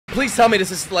Please tell me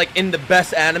this is like in the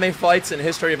best anime fights in the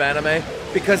history of anime,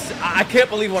 because I can't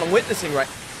believe what I'm witnessing right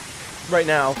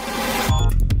now.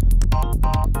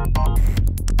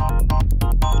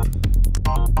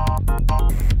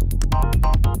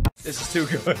 This is too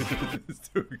good. This is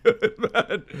too good,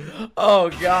 man. Oh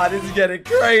god, this is getting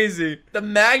crazy. The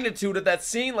magnitude of that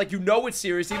scene, like, you know it's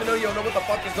serious, even though you don't know what the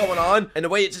fuck is going on, and the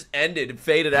way it just ended and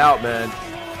faded out, man.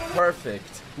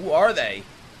 Perfect. Who are they?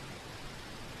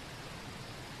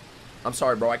 I'm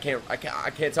sorry, bro. I can't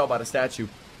tell by the statue.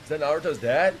 Is that Naruto's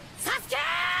dad? SASUKE!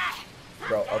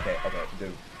 Bro, okay,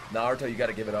 dude. Naruto, you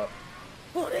gotta give it up.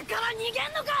 Are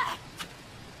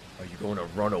you going to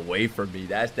run away from me?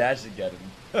 That should get him.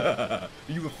 Are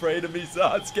you afraid of me,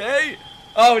 Sasuke?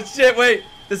 Oh shit, wait.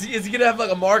 Is he gonna have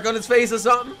like a mark on his face or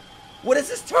something? What is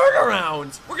this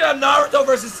turnaround? We're gonna have Naruto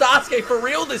versus Sasuke for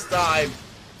real this time.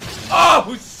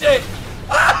 Oh shit!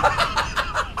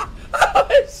 Oh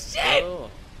shit!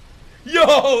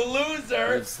 Yo,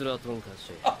 loser!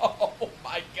 Oh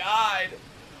my god!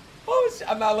 Oh shit!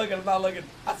 I'm not looking.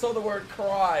 I saw the word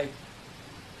cry.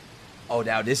 Oh,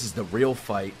 now this is the real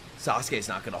fight. Sasuke's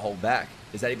not gonna hold back.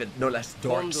 Is that even? No, that's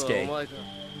Darksuke.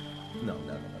 No.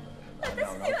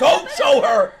 Don't show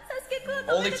her!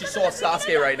 Only she saw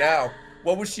Sasuke right now.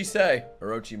 What would she say?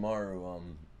 Orochimaru,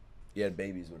 he had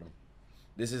babies with him.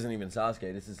 This isn't even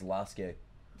Sasuke, this is Sasuke.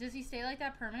 Does he stay like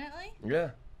that permanently?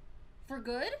 Yeah. For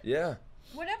good? Yeah.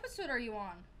 What episode are you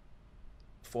on?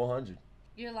 400.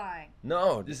 You're lying.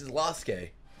 No, this is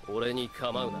Sasuke.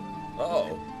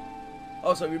 Oh.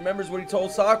 Oh, so he remembers what he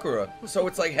told Sakura. So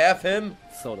it's like half him?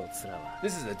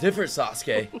 This is a different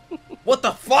Sasuke. What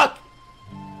the fuck?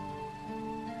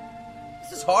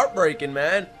 This is heartbreaking,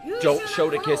 man. Don't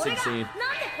show the kissing scene.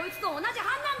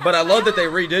 But I love that they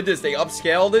redid this. They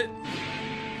upscaled it.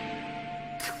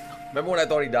 Remember when I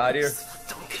thought he died here?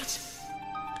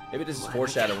 Maybe this is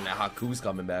foreshadowing that Haku's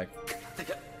coming back.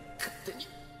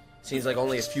 Seems like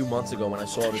only a few months ago when I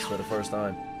saw this for the first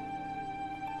time.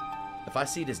 If I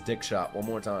see this dick shot one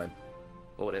more time.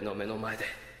 Is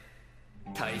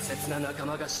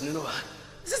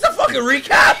this the fucking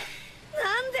recap?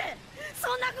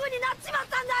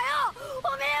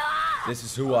 This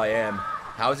is who I am.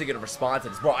 How is he gonna respond to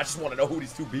this? Bro, I just want to know who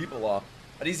these two people are.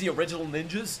 Are these the original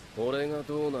ninjas?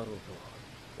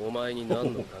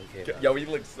 Yo, he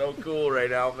looks so cool right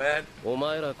now, man.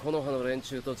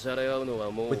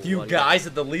 With you guys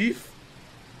at the Leaf?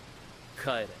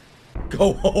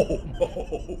 Go home.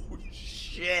 Oh,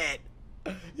 shit.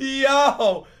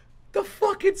 Yo, the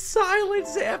fucking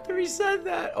silence after he said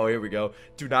that. Oh, here we go.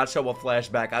 Do not show a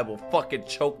flashback. I will fucking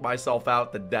choke myself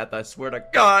out to death. I swear to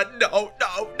God. No.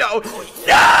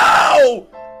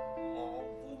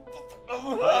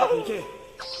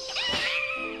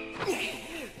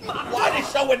 Why are they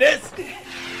showing this?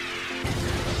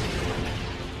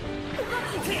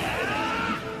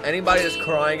 Anybody that's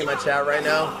crying in my chat right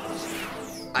now,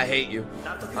 I hate you.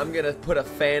 I'm gonna put a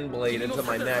fan blade into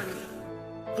my neck.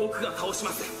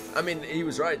 I mean, he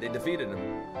was right. They defeated him.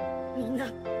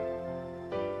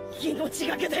 Yeah,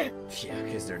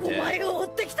 because they're dead.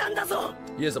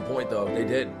 He has a point, though. They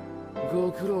did.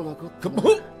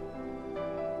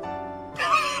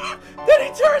 Then he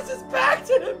turns his back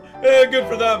to him. Yeah, good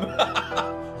for them.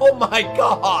 Oh my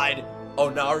god. Oh,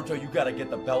 Naruto, you gotta get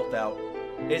the belt out.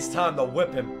 It's time to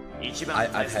whip him.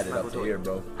 I've had it up to here,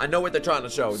 bro. I know what they're trying to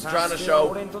show. They're trying to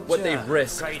show what they've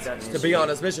risked to be on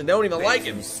this mission. They don't even like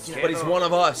him, but he's one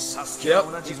of us.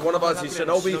 Yep, he's one of us. He's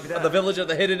Shinobi of the village of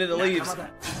the hidden in the leaves.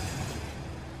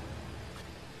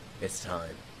 It's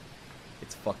time.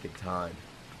 It's fucking time.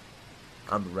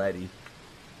 I'm ready.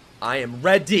 I am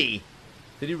ready.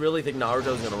 Did he really think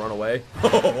Naruto's gonna run away?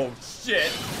 Oh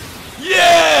shit!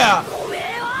 Yeah!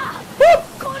 Woo!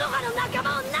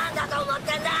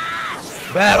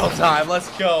 Battle time, let's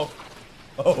go.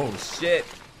 Oh shit.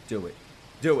 Do it.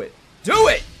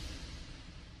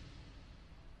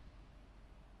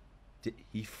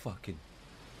 He fucking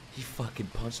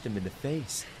punched him in the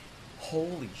face.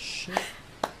 Holy shit.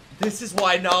 This is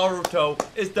why Naruto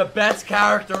is the best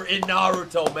character in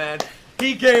Naruto, man.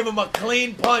 He gave him a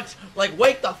clean punch, like,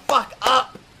 wake the fuck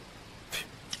up.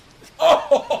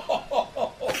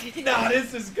 Oh, nah,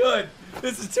 this is good.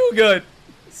 This is too good.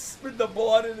 Spit the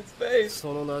blood in his face.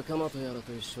 No!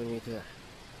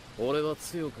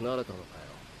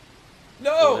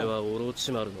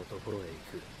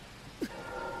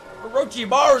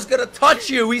 Orochimaru's gonna touch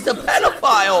you. He's a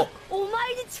pedophile.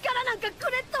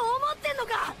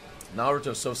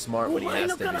 Naruto's so smart when he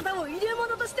has to be.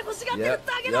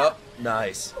 Yep,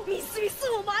 nice.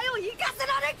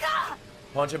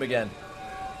 Punch him again.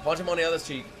 Punch him on the other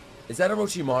cheek. Is that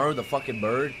Orochimaru, the fucking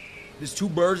bird? There's 2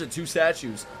 birds and 2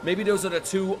 statues. Maybe those are the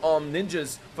 2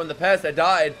 ninjas from the past that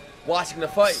died watching the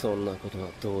fight. He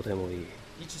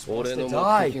just wants to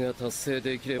die.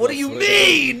 What do you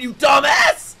mean, you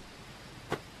dumbass?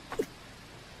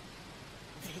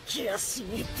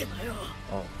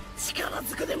 Oh.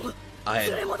 I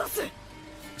had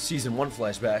season 1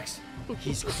 flashbacks.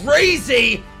 He's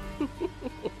crazy!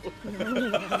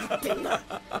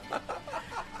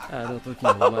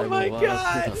 Oh my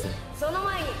god!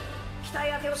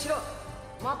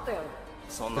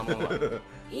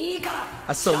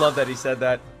 I still love that he said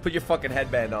that. Put your fucking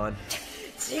headband on.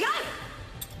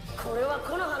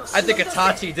 I think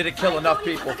Itachi didn't kill enough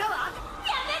people.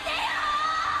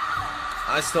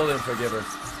 I still didn't forgive her.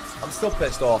 I'm still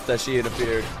pissed off that she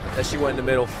interfered, that she went in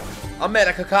the middle. I'm mad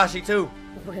at Kakashi too.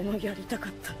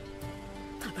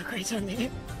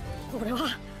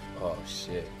 Oh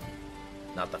shit.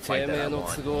 Not the fight that I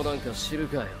want.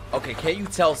 Okay, can't you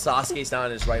tell Sasuke's not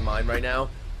in his right mind right now?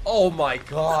 Oh my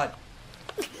god.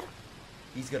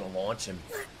 He's gonna launch him.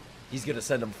 He's gonna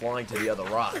send him flying to the other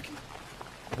rock.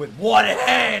 With one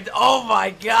hand! Oh my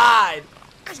god!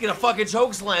 He's gonna fucking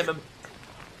chokeslam him.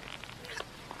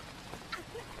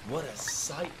 What a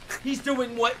sight. He's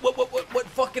doing what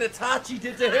fucking Itachi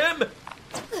did to him!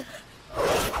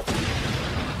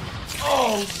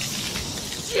 Oh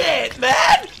shit,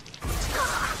 man!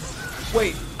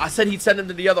 Wait, I said he'd send him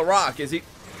to the other rock, is he?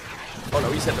 Oh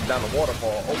no, he sent him down the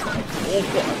waterfall. Oh my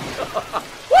god.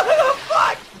 What the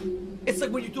fuck? It's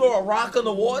like when you throw a rock on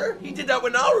the water? He did that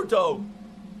with Naruto.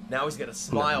 Now he's gonna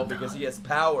smile because he has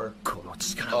power.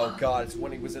 Oh god, it's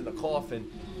when he was in the coffin.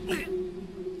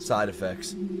 Side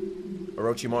effects.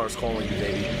 Orochimaru's calling you,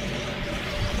 baby.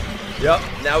 Yep,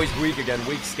 now he's weak again.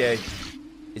 Weak Skate.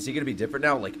 Is he gonna be different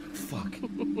now? Like, fuck.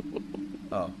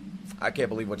 Oh, I can't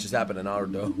believe what just happened to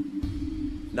Naruto.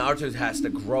 Naruto has to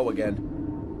grow again.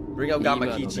 Bring out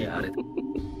Gamakichi.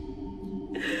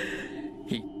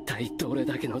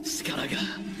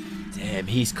 Damn,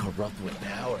 he's corrupt with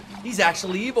power. He's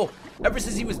actually evil. Ever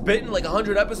since he was bitten like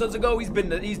 100 episodes ago, he's been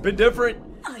different.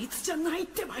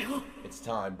 It's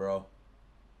time, bro.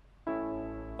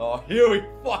 Oh, here we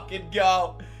fucking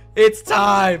go. It's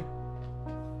time.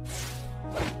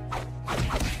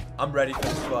 I'm ready for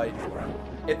this fight.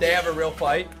 If they have a real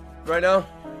fight right now,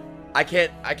 I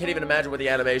can't even imagine what the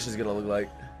animation is gonna look like.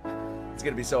 It's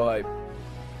gonna be so hype.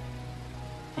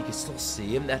 He can still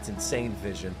see him? That's insane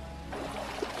vision.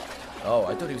 Oh,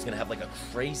 I thought he was gonna have like a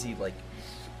crazy like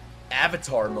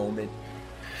Avatar moment.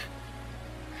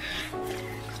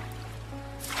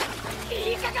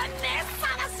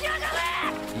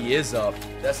 He is up.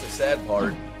 That's the sad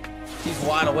part. He's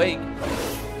wide awake.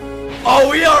 Oh,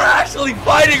 we are actually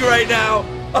fighting right now.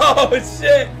 Oh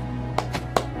shit.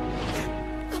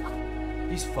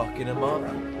 He's fucking him up.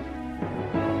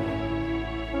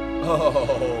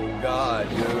 Oh god,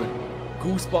 dude.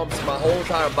 Goosebumps my whole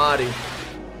entire body.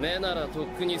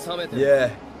 Yeah,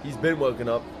 he's been woken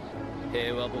up.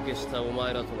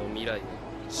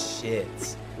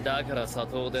 Shit. My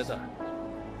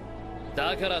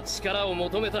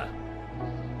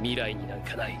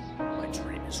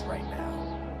dream is right now.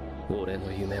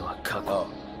 Oh,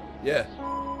 yeah.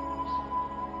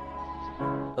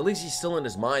 At least he's still in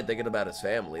his mind thinking about his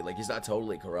family. Like, he's not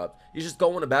totally corrupt. He's just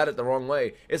going about it the wrong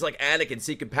way. It's like Anakin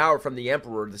seeking power from the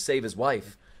Emperor to save his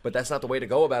wife. But that's not the way to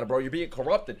go about it, bro. You're being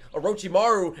corrupted.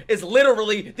 Orochimaru is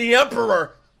literally the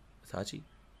Emperor. Itachi?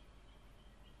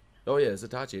 Oh, yeah, it's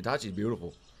Itachi. Itachi's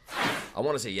beautiful. I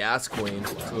want to say Yas Queen to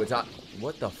Itachi.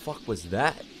 What the fuck was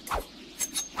that?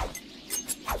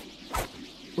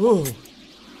 Ooh.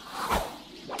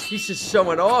 He's just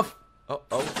showing off. Oh,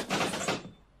 oh.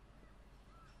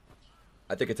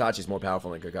 I think Itachi's more powerful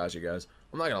than Kakashi, guys.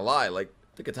 I'm not gonna lie, like,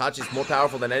 I think Itachi's more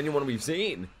powerful than anyone we've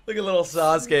seen. Look at little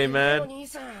Sasuke, man.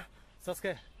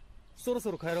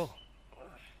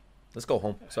 Let's go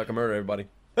home so I can murder everybody.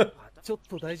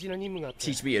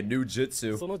 Teach me a new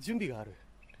jutsu.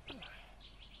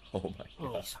 Oh my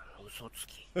god.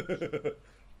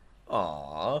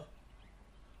 Aww.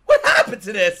 What happened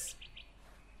to this?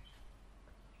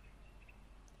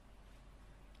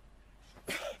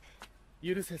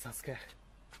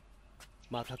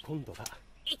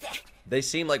 They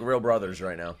seem like real brothers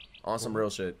right now. On some real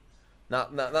shit.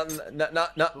 Not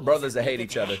brothers that hate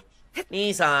each other.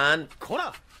 Nissan.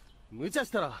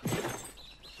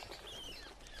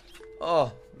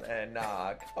 Oh man,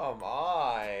 nah, come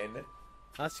on.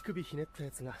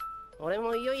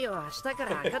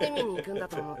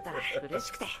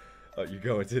 Oh, you're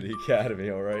going to the academy,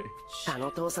 alright? Oh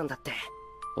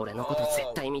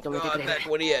god, back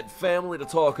when he had family to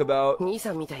talk about.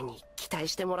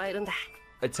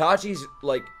 Itachi's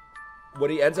like what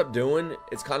he ends up doing,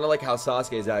 it's kind of like how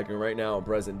Sasuke is acting right now in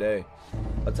present day.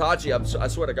 Itachi, I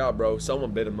swear to God, bro,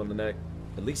 someone bit him on the neck.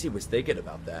 At least he was thinking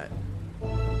about that.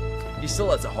 He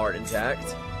still has a heart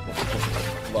intact.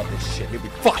 Love this shit. Here we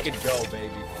fucking go,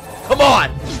 baby. Come on!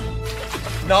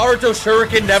 Naruto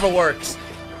Shuriken never works.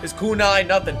 His kunai,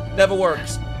 nothing. Never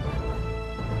works.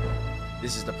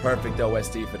 This is the perfect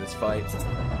OST for this fight.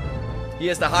 He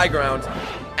has the high ground.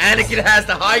 Anakin has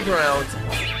the high ground.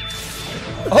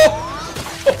 Oh!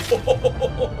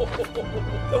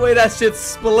 The way that shit's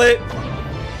split.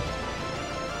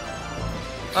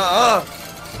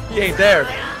 He ain't there.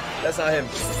 That's not him.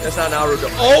 That's not Naruto.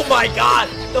 Oh my god!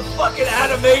 The fucking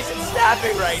animation's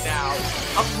snapping right now.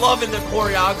 I'm loving the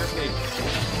choreography.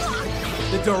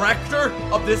 The director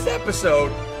of this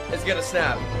episode is gonna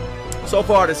snap. So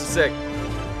far, this is sick.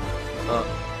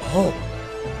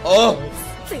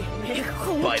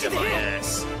 Bite of my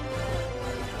ass.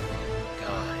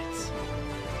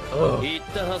 God.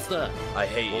 I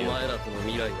hate you.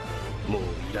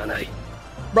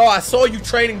 Bro, I saw you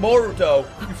training Boruto.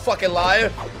 You fucking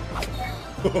liar.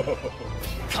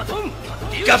 Katon!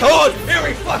 Here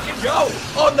we fucking go!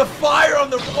 On the fire, on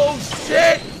the... Oh,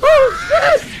 shit! Oh,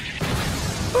 shit!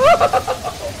 Oh,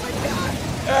 my God.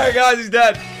 Alright, guys, he's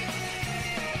dead.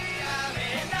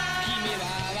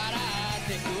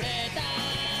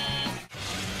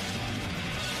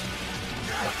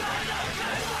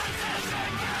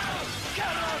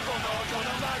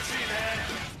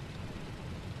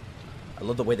 I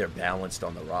love the way they're balanced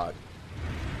on the rock.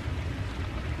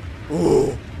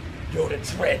 Ooh. Yo, the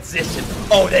transition.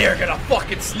 Oh, they are gonna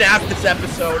fucking snap this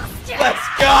episode. Let's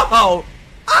go!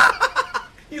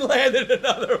 He landed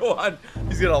another one.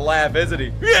 He's gonna laugh, isn't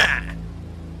he? Yeah!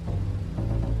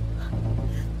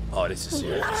 Oh, this is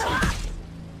serious.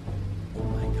 Oh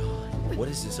my god. What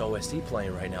is this OST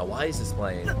playing right now? Why is this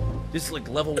playing? This is like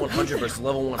level 100 versus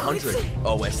level 100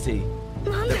 OST.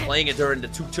 They're playing it during the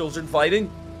two children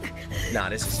fighting? Nah,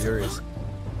 this is serious.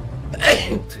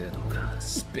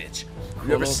 Bitch.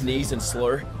 You ever sneeze and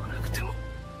slur?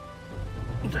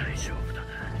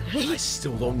 I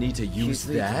still don't need to use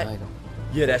that.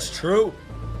 Yeah, that's true.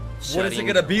 What is it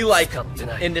gonna be like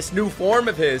in this new form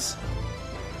of his?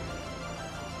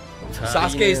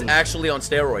 Sasuke is actually on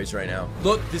steroids right now.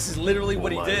 Look, this is literally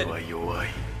what he did. You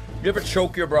ever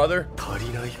choke your brother?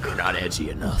 You're not edgy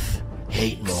enough.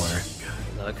 Hate more.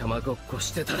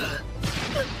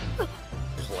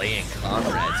 Playing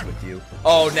comrades with you.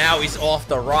 Oh, now he's off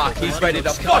the rock. He's ready to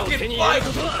fucking fight.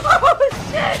 Oh,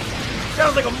 shit.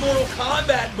 Sounds like a Mortal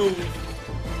Kombat move.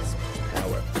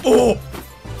 Power. Oh,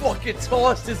 fucking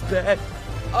tossed his bed.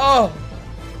 Oh,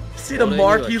 see the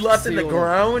mark he left in the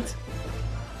ground?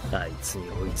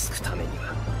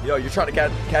 Yo, you're trying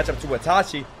to catch up to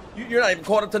Itachi. You're not even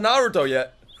caught up to Naruto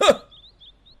yet. Huh.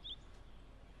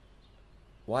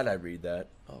 Why'd I read that?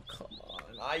 Oh, come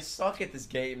on. I suck at this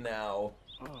game now.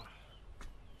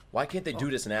 Why can't they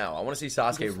do this now? I want to see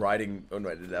Sasuke riding. Oh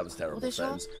no, that was terrible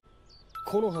sentence.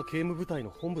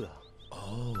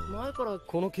 Oh.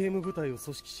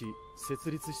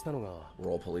 We're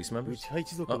all police members? Oh.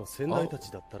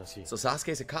 So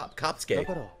Sasuke's a cop. Copsuke.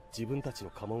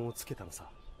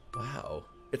 Wow.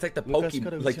 It's like the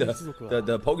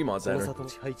the Pokemon Center.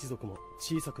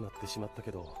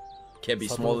 Can't be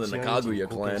smaller than the Kaguya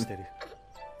clan.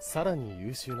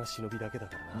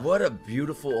 What a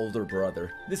beautiful older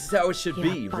brother. This is how it should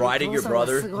be. Riding your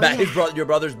brother, your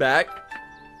brother's back.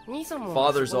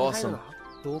 Father's awesome.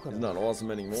 He's not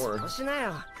awesome anymore. So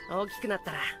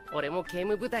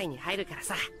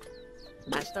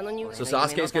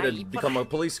Sasuke's gonna become a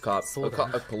police cop.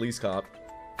 A police cop.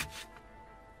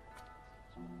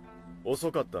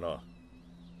 Popsuke.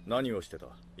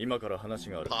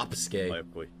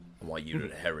 I want you to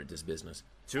inherit this business.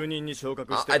 I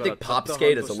think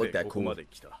Popsuke doesn't look that cool.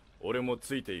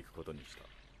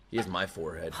 He has my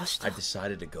forehead. I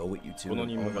decided to go with you too. Oh my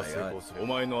god.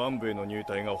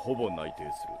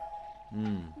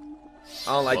 I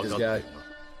don't like this guy.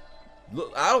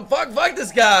 Look, I don't fuck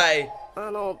this guy.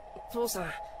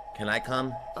 Can I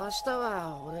come?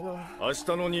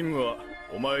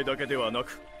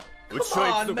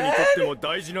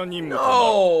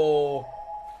 No.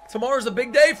 Tomorrow's a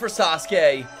big day for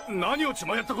Sasuke.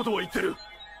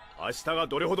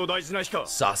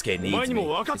 Sasuke needs me.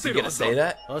 Is he gonna say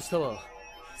that?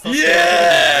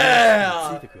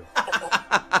 Yeah!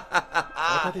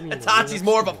 Itachi's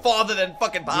more of a father than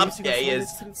fucking Popsuke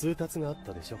is.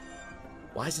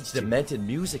 Why is it demented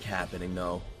music happening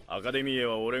though?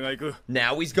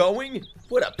 Now he's going?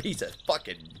 What a piece of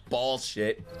fucking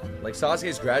bullshit. Like,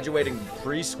 Sasuke's graduating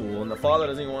preschool and the father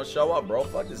doesn't even want to show up, bro.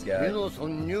 Fuck this guy. Oh,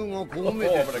 I'm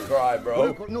gonna cry,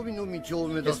 bro.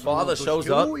 His father shows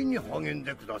up.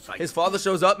 His father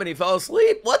shows up and he fell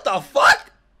asleep. What the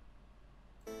fuck?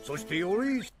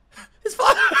 His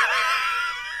father...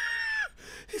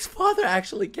 His father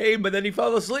actually came, but then he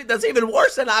fell asleep. That's even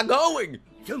worse than not going.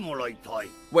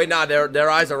 Wait, nah, their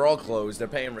eyes are all closed. They're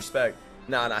paying respect.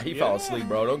 Nah, he fell asleep,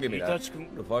 bro. Don't give me that.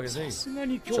 What the fuck is he?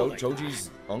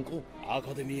 Choji's uncle?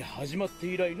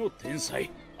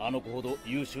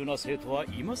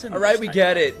 Alright, we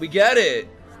get it. We get it.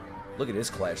 Look at this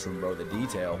classroom, bro. The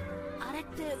detail.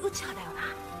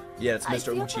 Yeah, it's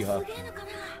Mr. Uchiha.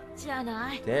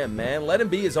 Damn, man. Let him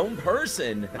be his own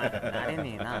person.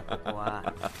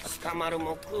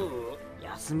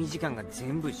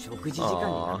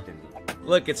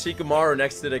 Look, it's Shikamaru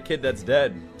next to the kid that's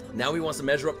dead. Now he wants to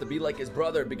measure up to be like his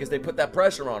brother because they put that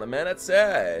pressure on him, man. That's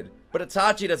sad. But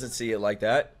Itachi doesn't see it like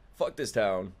that. Fuck this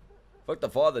town. Fuck the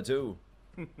father, too.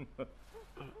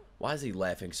 Why is he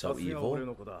laughing so evil?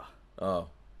 Oh.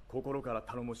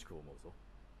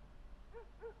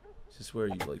 Is this where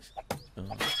you, like...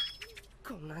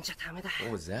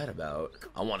 What was that about?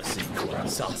 I want to see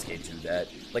Sasuke do that.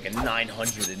 Like a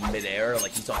 900 in midair,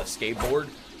 like he's on a skateboard,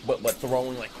 but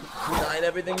throwing like kunai and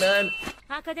everything, man.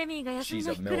 She's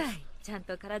a milf.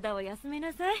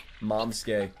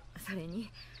 Momsuke.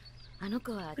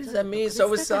 What does that mean?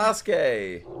 So is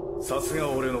Sasuke.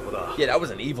 Yeah, that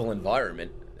was an evil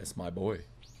environment. That's my boy.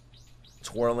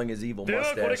 Twirling his evil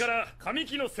mustache.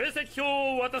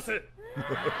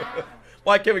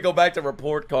 Why can't we go back to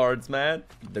report cards, man?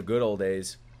 The good old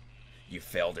days. You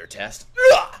failed your test.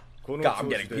 God, I'm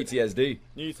getting PTSD.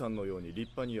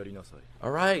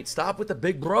 Alright, stop with the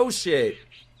big bro shit.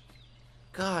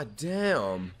 God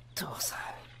damn. It's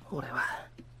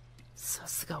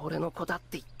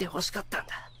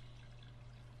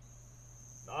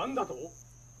kind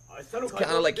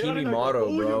of like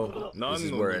Kimimaro, bro. This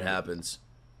is where it happens.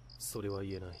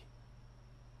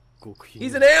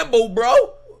 He's an ambo,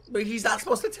 bro! But he's not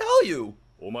supposed to tell you.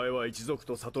 Damn. Look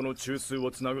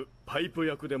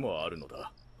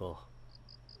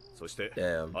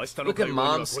at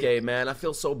Momsuke, man. I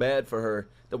feel so bad for her.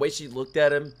 The way she looked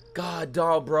at him. God,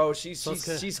 dog, bro. She's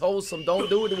wholesome. Don't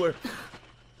do it to her.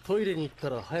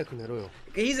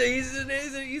 He's a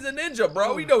ninja,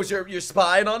 bro. He knows you're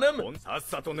spying on him.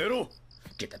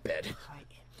 Get to bed.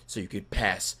 So you could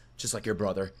pass, just like your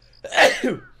brother.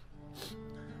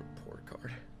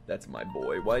 That's my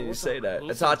boy. Why did you say that?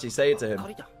 Itachi, say it to him.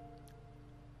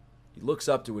 He looks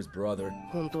up to his brother.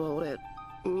 I don't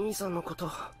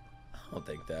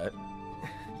think that.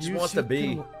 He just wants to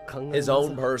be his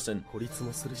own person.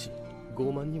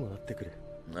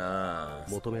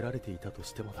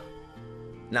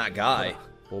 Not Guy.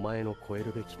 Oh,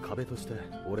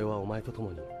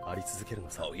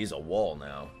 he's a wall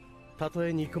now.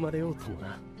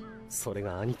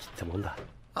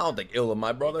 I don't think Illa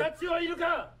my brother.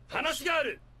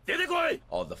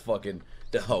 Oh,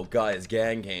 the whole guy's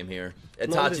gang came here.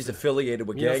 Itachi's affiliated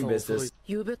with gang business.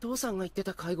 Yeah,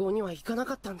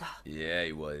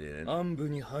 he wasn't.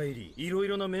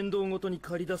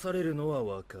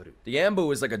 The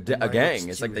Ambu is like a gang.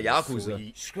 It's like the Yakuza.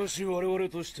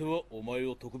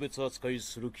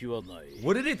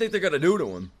 What did he think they're gonna do to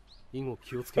him?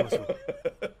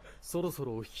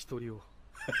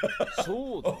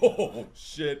 Oh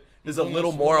shit. There's a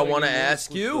little more I want to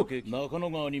ask you.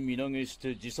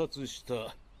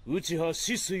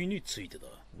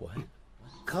 What?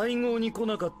 会合に来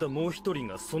なかったもう一人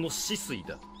がその死水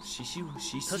だ。確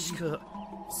か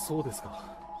そうです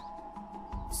か。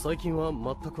最近は全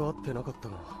く会ってなかった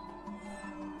が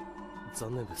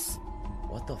残念です。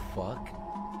What the fuck?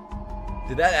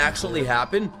 Did that actually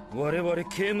happen? 我々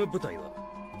警務部隊は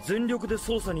全力で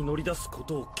捜査に乗り出すこ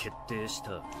とを決定し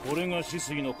た。これが死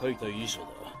水の書いた遺書だ。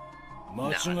間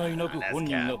違いなく本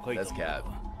人が書いた。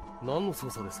何の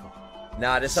捜査ですか?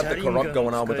 Nah, there's something corrupt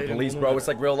going on with the police, bro. It's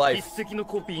like real life.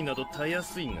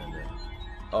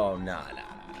 Oh, nah.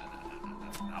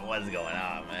 What's going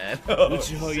on, man? Oh,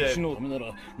 shit.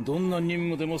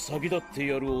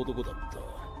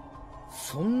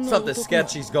 Something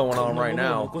sketchy's going on right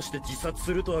now.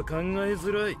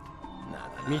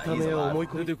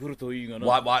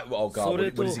 Why? Oh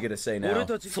god, what is he gonna say now?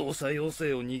 Itachi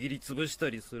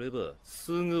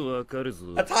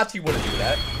wouldn't do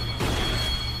that.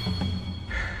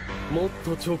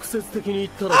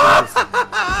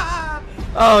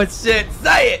 Oh shit,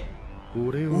 say it!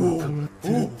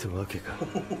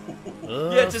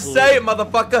 Yeah, just say it,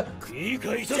 motherfucker!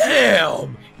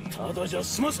 Damn!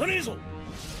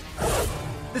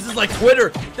 This is like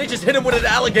Twitter. They just hit him with an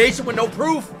allegation with no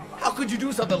proof. How could you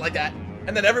do something like that?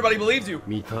 And then everybody believes you.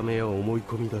 I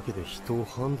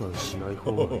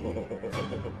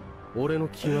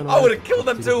would have killed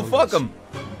them too. Fuck them.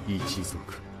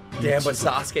 Damn, but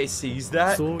Sasuke sees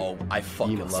that? Oh, I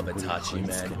fucking love Itachi,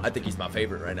 man. I think he's my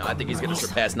favorite right now. I think he's gonna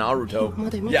surpass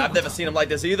Naruto. Yeah, I've never seen him like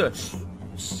this either.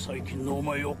 You know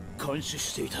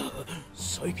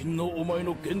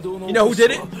who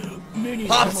did it?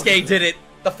 Popsuke did it.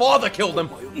 The father killed him.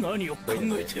 Wait a minute.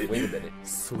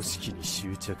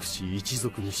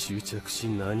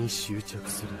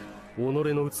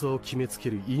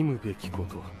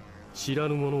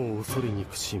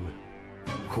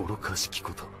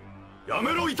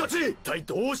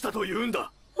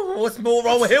 What's more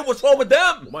wrong with him? What's wrong with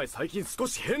them?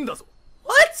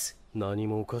 What?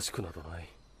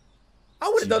 I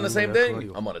would have done the same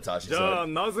thing. I'm on Itachi's side.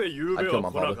 I'd kill my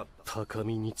father.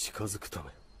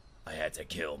 I had to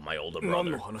kill my older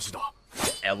brother.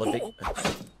 Elevate.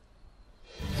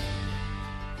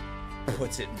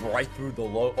 Puts it right through the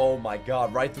low. Oh my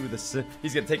god, right through the.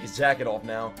 He's gonna take his jacket off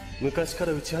now. I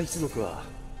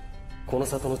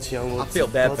feel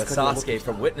bad for Sasuke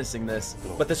for witnessing this.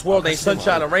 But this world ain't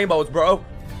sunshine and rainbows, bro.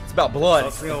 It's about blood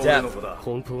and death.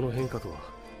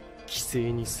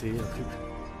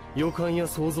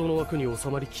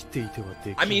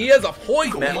 I mean, he has a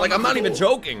point, man. Like, I'm not even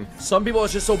joking. Some people are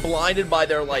just so blinded by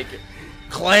their, like,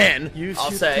 clan,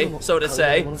 I'll say, so to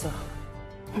say.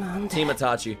 Team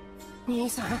Itachi.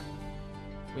 I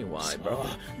mean, why, bro?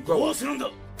 You're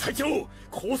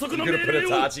gonna put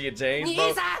Itachi in chains,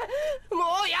 bro?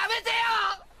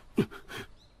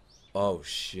 Oh,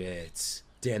 shit.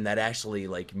 Damn, that actually,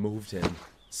 like, moved him.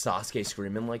 Sasuke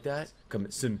screaming like that? Come,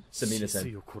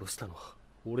 Samina-sen.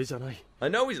 I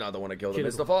know he's not the one that killed him,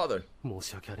 it's the father.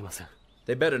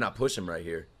 They better not push him right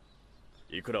here.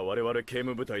 Exactly.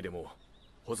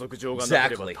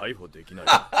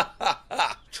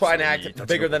 Try and act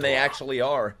bigger than they actually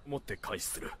are.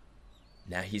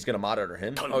 Now he's gonna monitor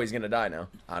him? Oh, he's gonna die now.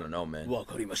 I don't know, man. I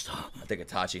think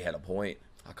Itachi had a point.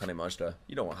 Hakanimashita.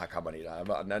 You don't want Hakamanita.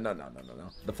 No.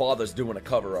 The father's doing a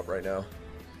cover-up right now.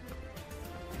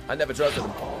 I never trusted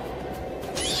him.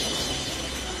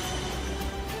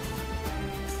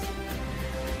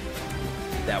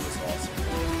 That was awesome.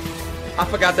 I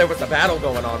forgot there was a battle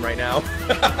going on right now.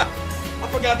 I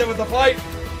forgot there was a fight.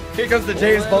 Here comes the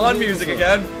James Bond music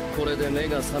again.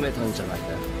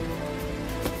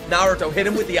 Naruto, hit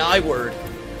him with the I word.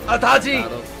 Itachi!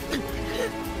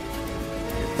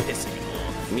 Pissing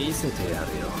me off.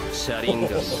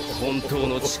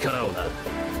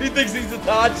 He thinks he's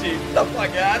Itachi. Get the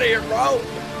fuck out of here, bro.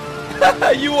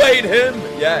 You ain't him.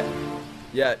 Yet.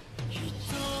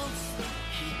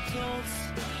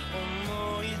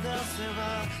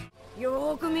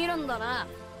 Oh,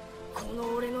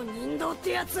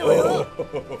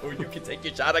 you can take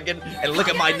your shot again and look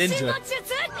at my ninja.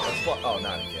 Oh,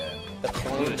 not again.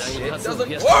 The shit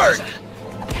doesn't work.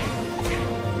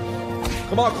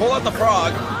 Come on, call out the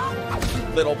frog,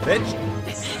 little bitch.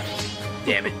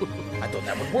 Damn it. I thought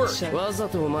that would work.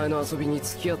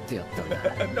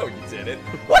 No, you didn't.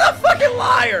 What a fucking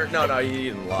liar. No, he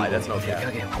didn't lie. That's no cap.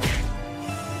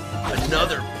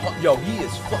 Another. Yo, he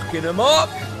is fucking him up.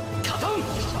 Katon!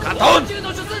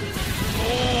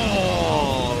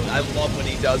 Oh, I love when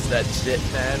he does that shit,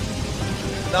 man.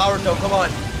 Naruto, come on.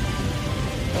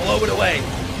 Blow it away.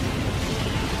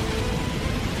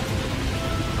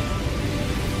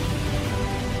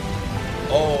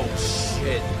 Oh,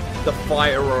 shit. The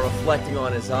fire reflecting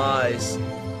on his eyes.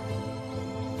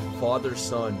 Father,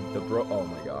 son, oh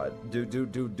my god.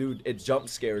 Dude, it jump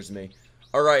scares me.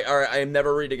 Alright, I am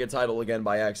never reading a title again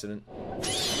by accident.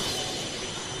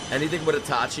 Anything with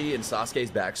Itachi and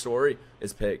Sasuke's backstory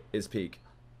is peak.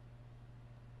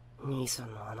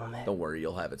 Don't worry,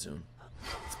 you'll have it soon.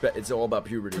 It's all about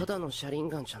puberty. That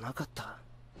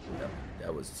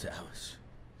was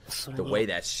the way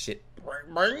that shit.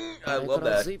 I love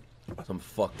that. Some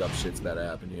fucked up shit's about to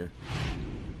happen here.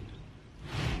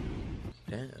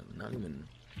 Damn, not even.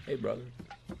 Hey, brother.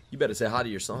 You better say hi to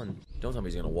your son. Don't tell me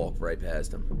he's gonna walk right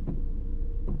past him.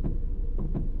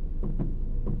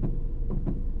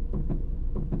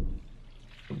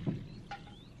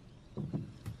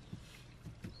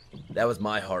 That was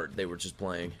my heart they were just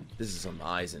playing. This is some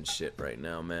eyes and shit right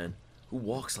now, man. Who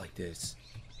walks like this?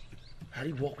 How do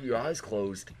you walk with your eyes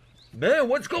closed? Man,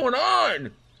 what's going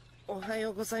on?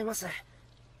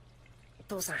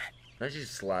 That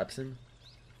just slaps him.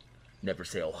 Never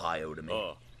say Ohio to me.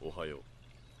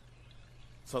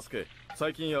 Sasuke,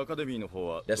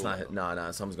 that's not.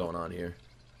 Nah, something's going on here.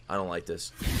 I don't like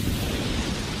this.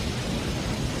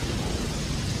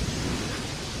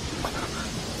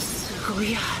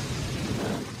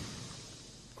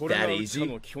 That easy?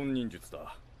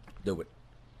 Do it.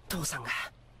 Come on,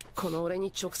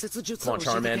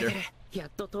 Charmander.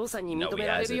 No, he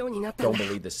hasn't. Don't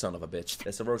believe this son of a bitch.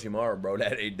 That's Orochimaru, bro.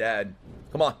 That ain't dad.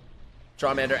 Come on.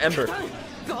 Charmander, Ember.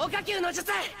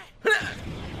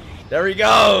 There he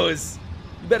goes.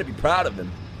 You better be proud of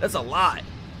him. That's a lot.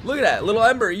 Look at that. Little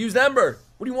Ember. He used Ember.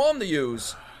 What do you want him to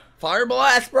use? Fire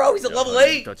Blast, bro. He's at level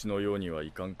 8.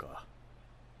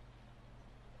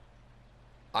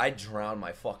 I drowned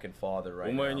my fucking father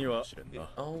right now.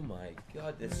 Oh my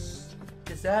god, this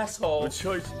asshole.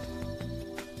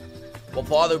 Well,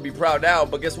 father would be proud now,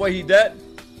 but guess what? He dead.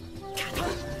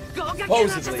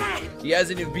 Supposedly. He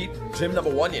hasn't even beat gym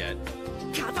number 1 yet.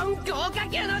 He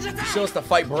still has to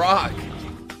fight Brock.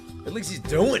 At least he's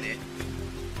doing it.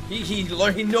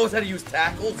 He knows how to use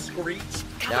tackle, screech.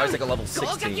 Now he's like a level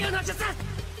 16.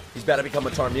 He's about to become a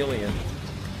Charmeleon.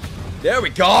 There we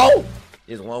go!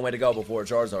 He has a long way to go before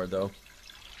Charizard, though.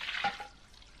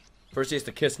 First he has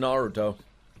to kiss Naruto.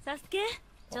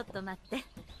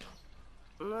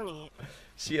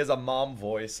 She has a mom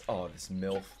voice. Oh, this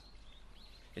MILF.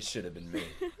 It should have been me.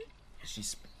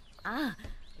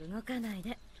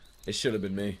 It should have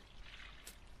been me.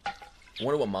 I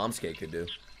wonder what Momsuke could do.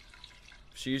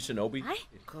 She used Shinobi?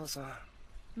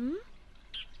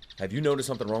 Have you noticed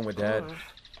something wrong with Dad?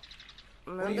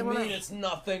 What do you mean it's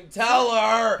nothing? Tell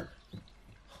her!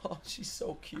 Oh, she's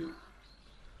so cute.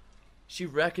 She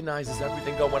recognizes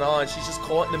everything going on. She's just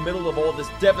caught in the middle of all this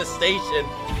devastation.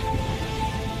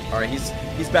 Alright, he's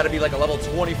about to be like a level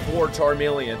 24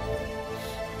 Charmeleon.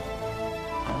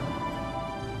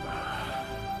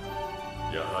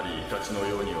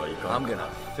 I'm gonna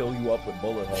fill you up with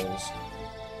bullet holes.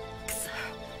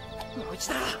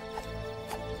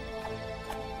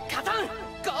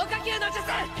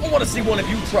 I want to see one of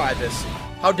you try this.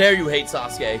 How dare you hate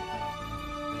Sasuke?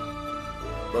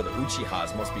 Bro, the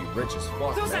Uchihas must be rich as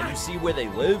fuck, man. You see where they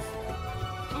live?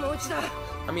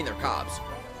 I mean, they're cops.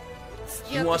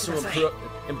 He wants to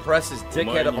impress his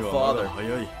dickhead of a father.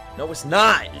 No, it's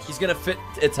not. He's gonna fit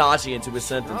Itachi into his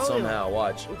sentence somehow.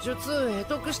 Watch. He's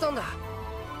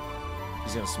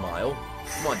gonna smile.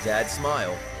 Come on, Dad,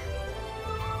 smile.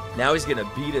 Now he's gonna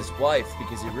beat his wife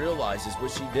because he realizes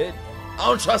what she did. I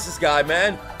don't trust this guy,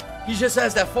 man. He just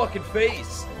has that fucking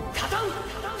face.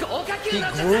 He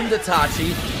groomed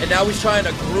Itachi, and now he's trying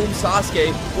to groom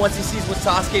Sasuke once he sees what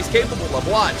Sasuke's capable of.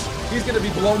 Watch. He's gonna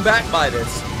be blown back by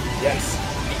this. Yes.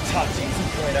 Itachi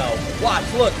 2.0. Watch.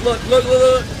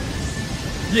 Look.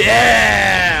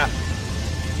 Yeah!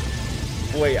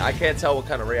 Wait, I can't tell what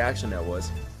kind of reaction that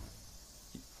was.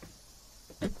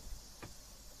 I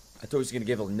thought he was going to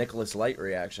give a Nicholas Light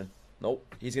reaction. Nope.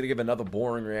 He's going to give another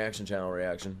boring reaction channel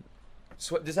reaction.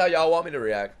 So, this is how y'all want me to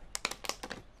react.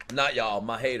 Not y'all,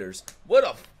 my haters. What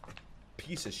a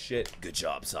piece of shit. Good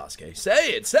job, Sasuke.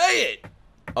 Say it! Say it!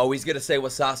 Oh, he's going to say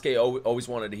what Sasuke always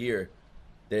wanted to hear.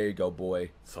 There you go,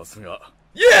 boy.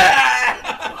 Yeah!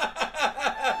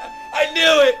 I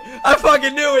knew it! I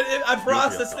fucking knew it! I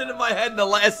processed it in my head in the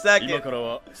last second.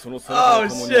 Oh,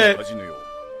 shit.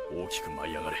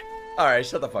 Alright,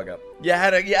 shut the fuck up. You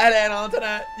had to add on to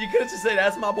that? You could've just said,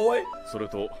 that's my boy?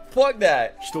 Fuck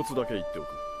that.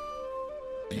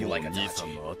 Be like a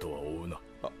Tachi.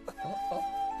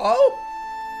 Oh,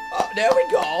 there we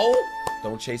go.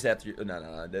 Don't chase after you.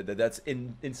 No. That's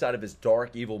inside of his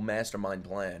dark, evil mastermind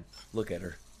plan. Look at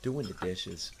her. Doing the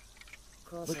dishes.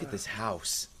 Look at this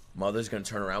house. Mother's gonna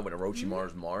turn around with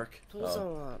Orochimaru's mark.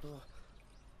 Oh.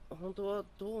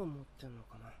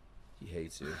 He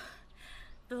hates you.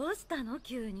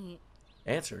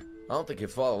 Answer. I don't think your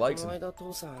father likes him.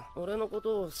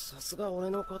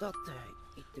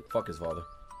 Fuck his father.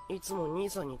 You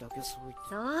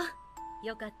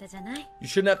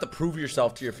shouldn't have to prove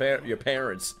yourself to your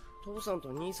parents.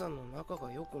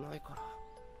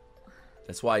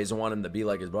 That's why he doesn't want him to be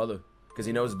like his brother. Because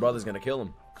he knows his brother's gonna kill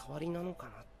him.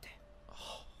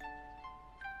 Oh.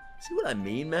 See what I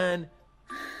mean, man?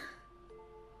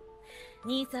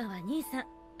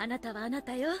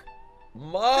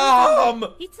 Mom!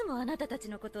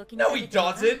 No, he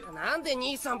doesn't!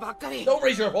 Don't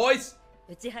raise your voice!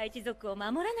 At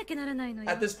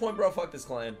this point, bro, fuck this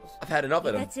clan. I've had enough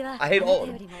of them. I hate all of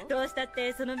them.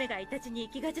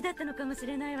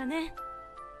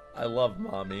 I love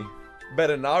mommy.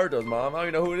 Better than Naruto's mom. I don't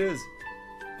even know who it is.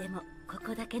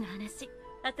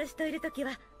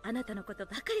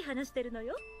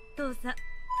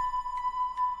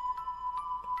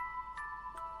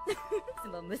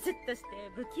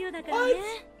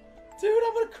 Dude,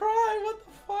 I'm gonna cry. What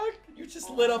the fuck? You just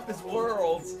lit up his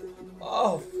world.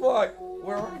 Oh, fuck.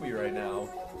 Where are we right now?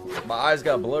 My eyes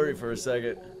got blurry for a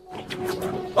second.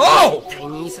 Oh!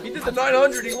 He did the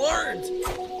 900. He learned.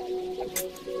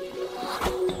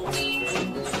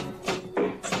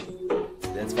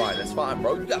 That's fine,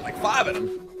 bro. You got like 5 of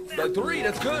them. Like 3,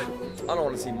 that's good. I don't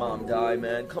want to see mom die,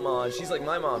 man. Come on, she's like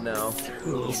my mom now.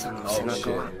 Oh, shit.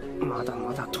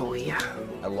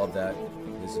 I love that.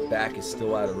 His back is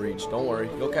still out of reach. Don't worry,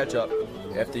 he'll catch up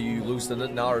after you loosen the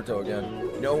Naruto again.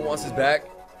 You know who wants his back?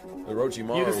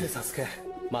 Orochimaru.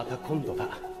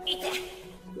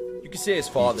 You can see his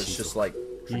father's just like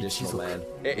traditional, man.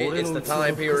 It's the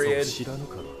time period.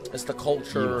 It's the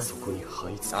culture.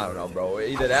 I don't know, bro.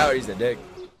 Either that or he's a dick.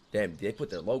 Damn, they put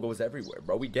their logos everywhere,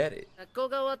 bro. We get it. Oh,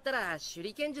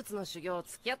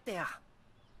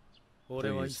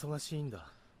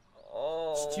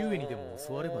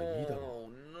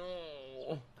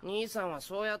 no.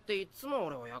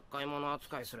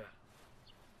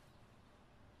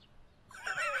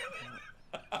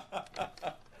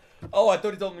 Oh, I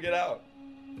thought he told him to get out.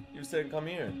 He was saying, come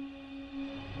here.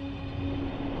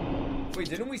 Wait,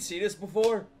 didn't we see this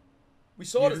before? We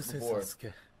saw this before.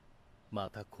 Or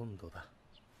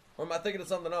am I thinking of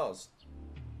something else?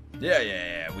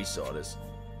 Yeah, we saw this.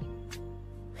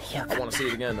 I want to see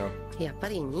it again, though. You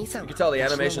can tell the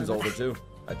animation's older, too.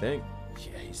 I think.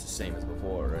 Yeah, he's the same as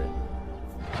before, right?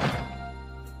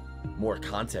 More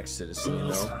context to this scene,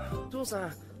 though.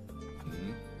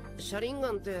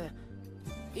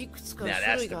 Now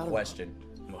that's the question.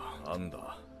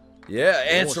 Yeah,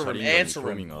 answer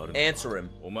him.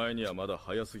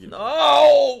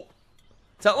 No!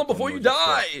 Tell him before you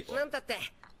die!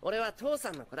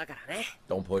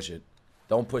 Don't push it.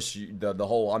 Don't push the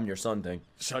whole I'm your son thing.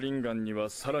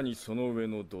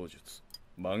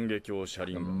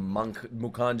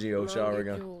 Mukanjio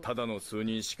Sharingan.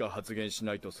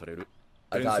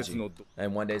 Itachi.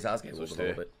 And one day Sasuke will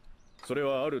develop it.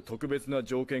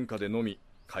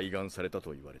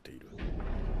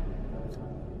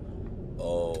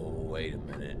 Oh, wait a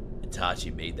minute.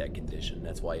 Itachi made that condition.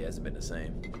 That's why he hasn't been the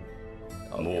same.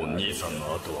 Oh, God.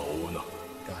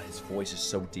 God, his voice is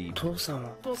so deep.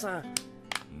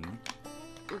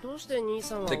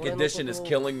 The condition is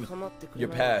killing your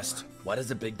past. Why does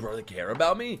the big brother care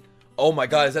about me? Oh my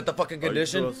God, is that the fucking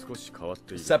condition?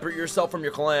 Separate yourself from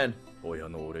your clan.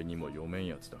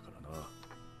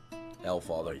 Hell,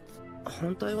 father.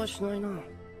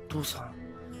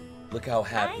 Look how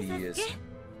happy he is.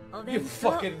 You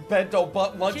fucking bento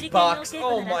butt lunchbox.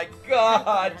 Oh my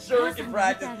God. Shuriken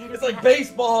practice. It's like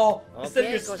baseball. Instead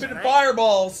of you're spitting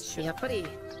fireballs.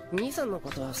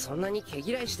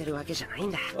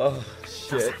 Oh,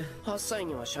 shit.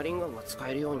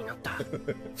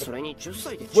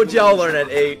 What'd y'all learn at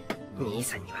 8?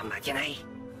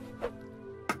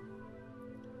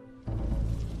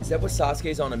 Is that what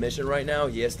Sasuke's on a mission right now?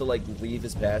 He has to like leave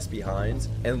his past behind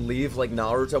and leave like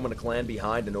Naruto and a clan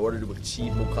behind in order to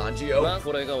achieve Mukanjio?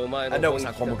 I know it's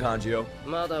not called Mukanjio.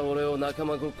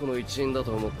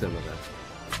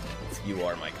 You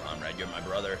are my comrade, you're my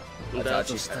brother. Hit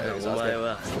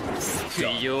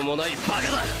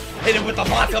him with the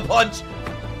vodka punch!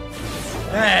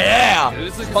 Yeah!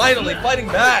 Finally fighting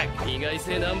back! Call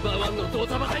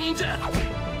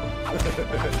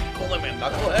him a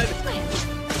knucklehead?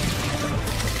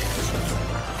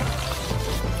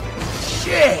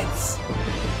 Shit!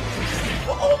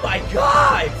 Oh my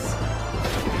God!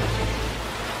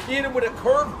 Hit him with a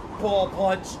curveball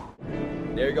punch.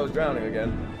 There he goes drowning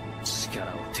again.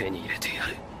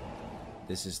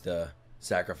 This is the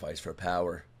sacrifice for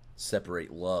power.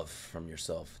 Separate love from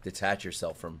yourself. Detach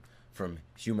yourself from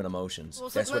human emotions.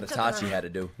 That's what Itachi had to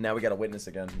do. Now we got a witness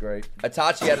again. Great.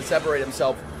 Itachi had to separate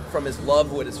himself from his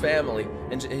love with his family,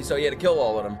 and so he had to kill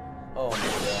all of them. Oh my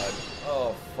God.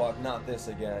 Oh fuck, not this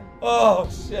again. Oh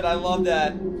shit, I love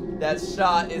that. That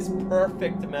shot is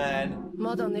perfect, man.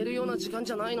 Alright,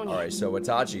 so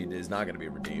Itachi is not gonna be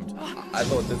redeemed. I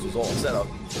thought this was all set up.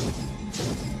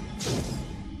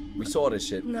 We saw this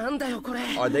shit.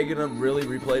 Are they gonna really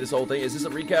replay this whole thing? Is this a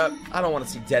recap? I don't want to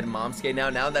see dead Momsuke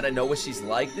now that I know what she's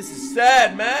like. This is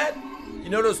sad, man. You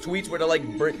know those tweets where they're like,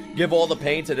 give all the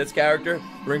pain to this character,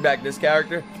 bring back this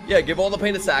character? Yeah, give all the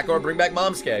pain to Sakura, bring back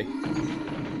Momsuke.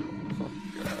 Oh,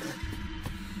 God.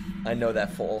 I know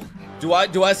that fall. Do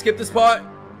I skip this part?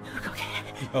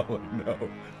 Oh no.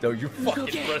 Don't you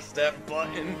fucking press that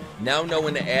button. Now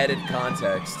knowing the added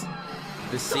context.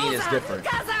 This scene is different.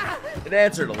 It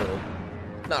answered a little.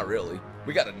 Not really.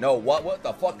 We gotta know what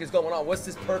the fuck is going on. What's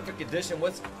this perfect condition?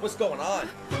 What's going on?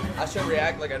 I should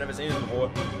react like I've never seen it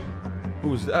before.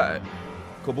 Who's that?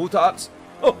 Kabutops?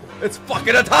 Oh, it's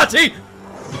fucking Itachi!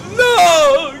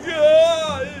 No!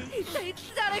 God!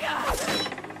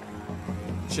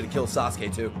 Should have killed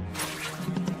Sasuke too.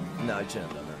 No, I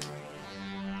shouldn't have done that.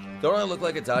 Don't I look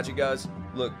like Itachi, guys?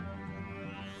 Look.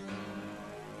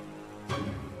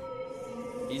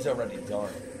 He's already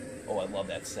done. Oh, I love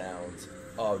that sound.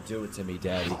 Oh, do it to me,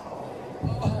 Daddy.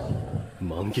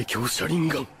 Mangekyo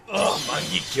Sharingan. Oh,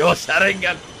 Mangekyo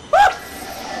Sharingan.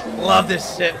 Love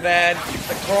this shit, man.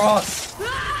 The cross.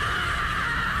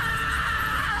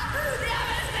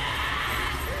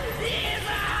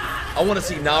 I want to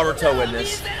see Naruto in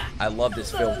this. I love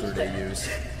this filter they use.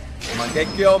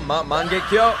 Mangekyo,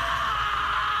 Mangekyo.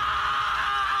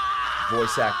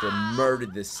 Voice actor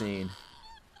murdered this scene.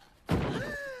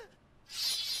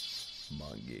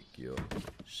 Mangekyo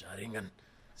Sharingan.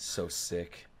 So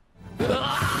sick.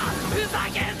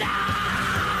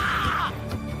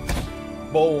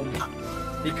 Boom.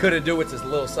 He couldn't do it to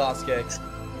little Sasuke.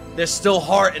 There's still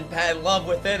heart and love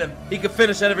within him. He could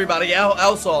finish everybody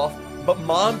else off. But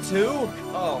Mom too?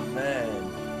 Oh man.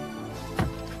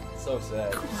 So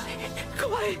sad.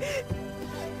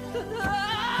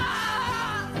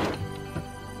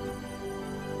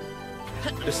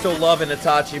 They're still loving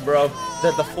Itachi, bro.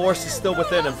 The force is still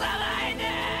within him.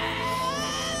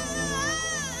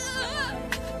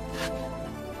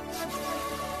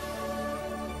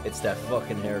 It's that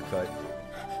fucking haircut.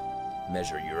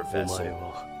 Measure your vessel.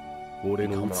 Oh my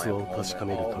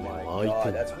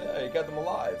god, that's yeah, you got them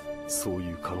alive. Damn.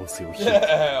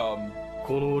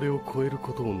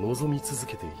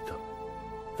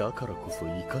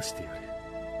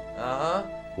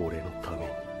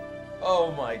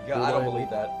 Oh my god, I don't believe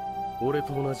that.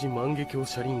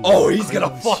 Oh, he's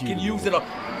gonna fucking use it on...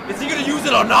 Is he gonna use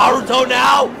it on Naruto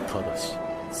now?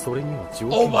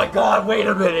 Oh my god, wait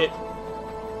a minute.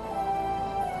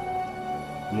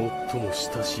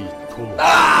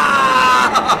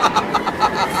 Ah!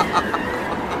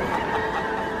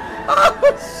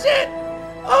 Oh shit!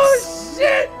 Oh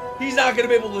shit! He's not gonna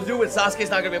be able to do it. Sasuke's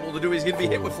not gonna be able to do it. He's gonna be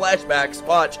hit with flashbacks.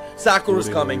 Watch. Sakura's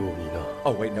coming.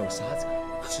 Oh wait, no, Sasuke.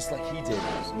 It's just like he did.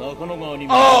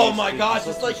 Oh my gosh,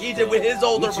 just like he did with his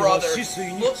older brother.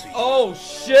 Look. Oh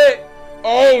shit!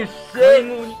 Oh shit!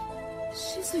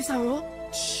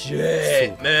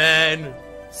 Shit, man.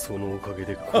 The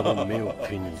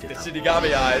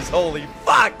Shinigami eyes, holy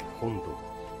fuck! On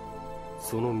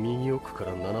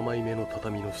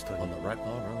the right,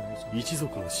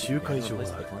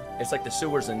 it's like the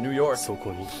sewers in New York. Oh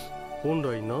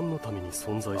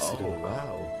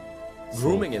wow.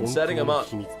 Grooming and setting him up.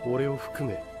 The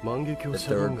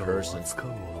third person.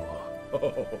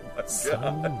 Oh my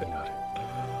god.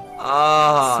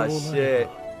 Ah, shit.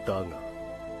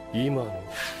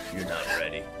 You're not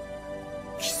ready.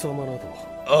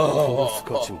 Oh,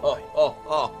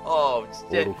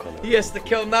 shit. He has to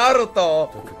kill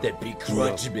Naruto. That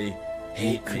begrudge me,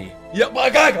 hate me. Yeah, my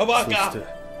god, come on, God.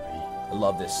 I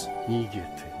love this.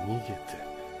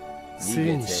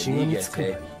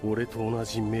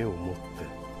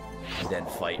 And then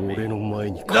fight me.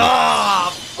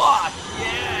 Ah, fuck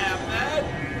yeah, man.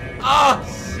 Ah,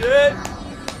 shit.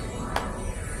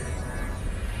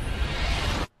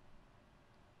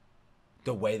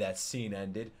 The way that scene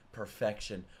ended,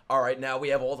 perfection. All right, now we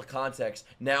have all the context.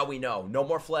 Now we know. No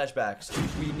more flashbacks.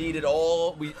 We needed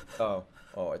all. Oh,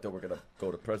 I thought we were gonna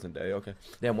go to present day. Okay.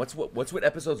 Damn, what's with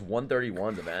episodes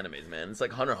 131 of animes, man? It's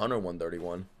like Hunter x Hunter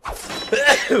 131.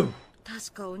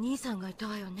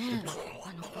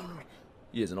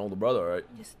 He is an older brother, right?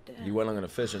 He went on a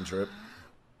fishing trip.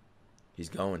 He's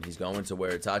going to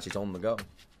where Itachi told him to go.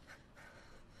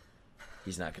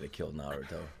 He's not gonna kill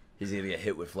Naruto. He's gonna get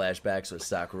hit with flashbacks, or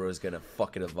Sakura is gonna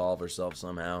fucking evolve herself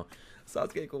somehow.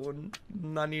 Sasuke going,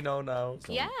 Nani no now.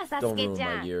 Don't ruin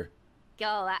my year.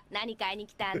 A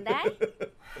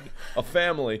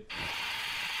family.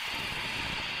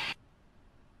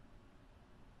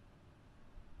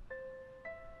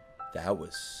 That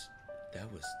was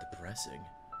depressing.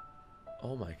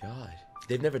 Oh my god.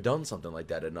 They've never done something like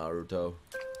that in Naruto.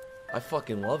 I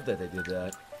fucking love that they did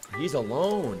that. He's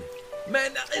alone.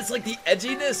 Man, it's like the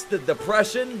edginess, the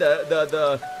depression,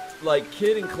 the like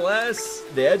kid in class,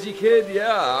 the edgy kid.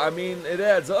 Yeah, I mean, it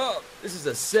adds up. This is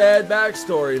a sad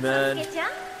backstory, man.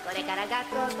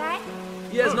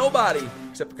 He has nobody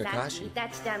except for Kakashi.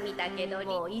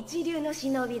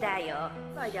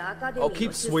 Oh,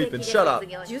 keep sweeping. Shut up.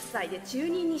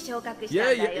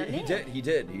 Yeah, he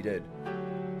did.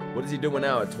 What is he doing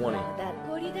now at 20?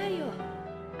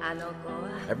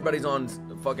 Everybody's on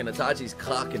fucking Itachi's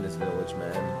cock in this village,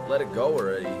 man. Let it go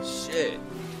already. Shit.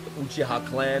 The Uchiha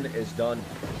clan is done.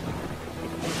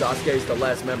 Sasuke's the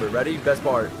last member. Ready? Best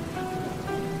part.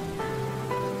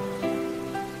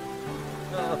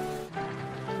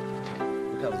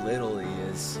 little he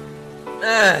is.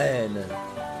 Man.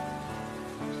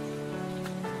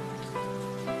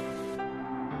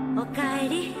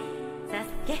 Okaeri,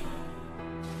 Sasuke.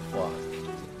 Fuck.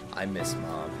 I miss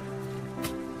Mom.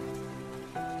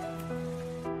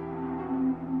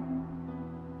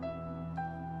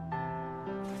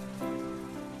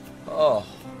 Oh,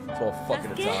 it's all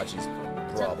fucking Itachi's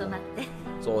problem.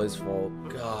 It's all his fault.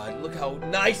 God, look how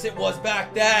nice it was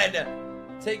back then!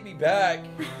 Take me back.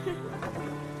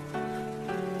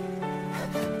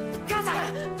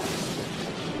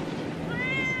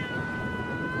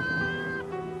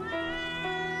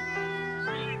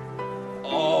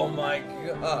 Oh my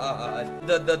god.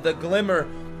 The glimmer,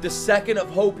 the second of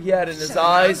hope he had in his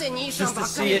eyes, just to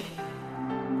see it.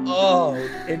 Oh,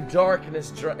 in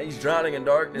darkness. He's drowning in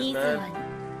darkness, man.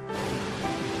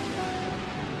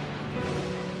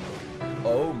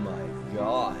 Oh my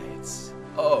god.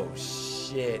 Oh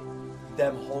shit.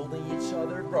 Them holding each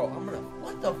other. Bro, I'm gonna.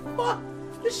 What the fuck?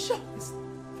 This show is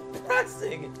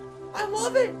depressing. I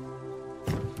love it.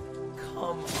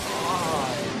 Come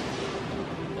on.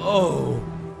 Oh.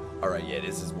 Alright, yeah,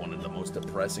 this is one of the most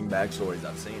depressing backstories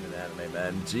I've seen in anime,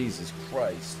 man. Jesus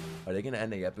Christ. Are they gonna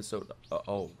end the episode?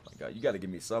 Oh my god, you gotta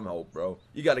give me some hope, bro.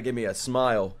 You gotta give me a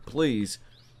smile, please.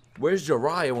 Where's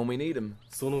Jiraiya when we need him?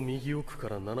 It's like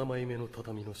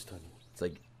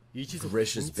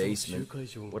Grish's basement.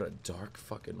 What a dark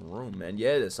fucking room, man.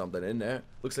 Yeah, there's something in there.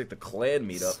 Looks like the clan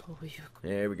meetup.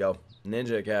 There we go.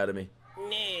 Ninja Academy.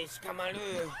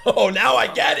 Oh, now I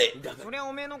get it!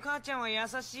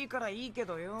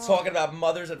 Talking about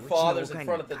mothers and fathers in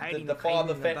front of the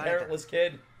father, parentless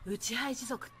kid.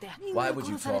 Why would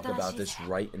you talk about this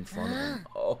right in front of him?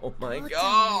 Oh my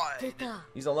god!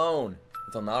 He's alone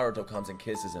until Naruto comes and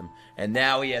kisses him. And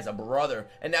now he has a brother.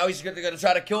 And now he's gonna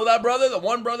try to kill that brother, the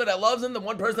one brother that loves him, the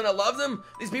one person that loves him.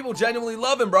 These people genuinely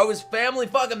love him, bro. His family,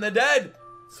 fuck him, they're dead.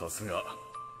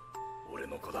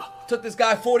 Took this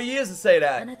guy 40 years to say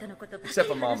that. Except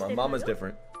for Mama. Mama's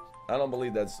different. I don't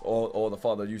believe that's all the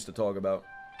father used to talk about.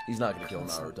 He's not gonna kill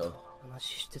Naruto.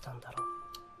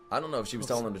 I don't know if she was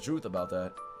telling him the truth about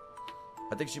that.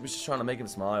 I think she was just trying to make him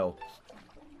smile.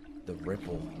 The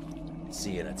ripple.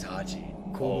 Seeing Itachi.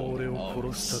 Oh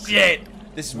shit!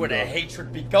 This is where the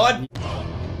hatred begun.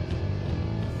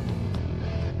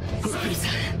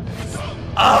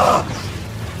 Ah!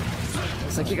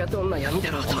 I'm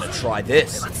gonna try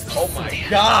this. Oh my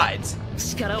god!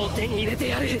 He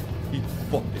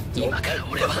fucking dope.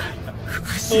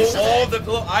 Oh, the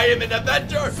glow. I am an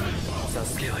Avenger!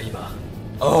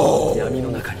 Oh!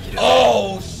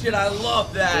 Oh shit, I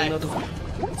love that!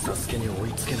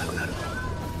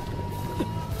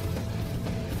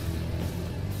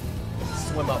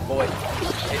 Swim up, boy.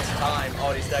 It's time.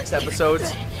 All these next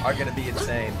episodes are gonna be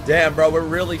insane. Damn, bro, we're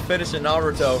really finishing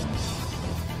Naruto.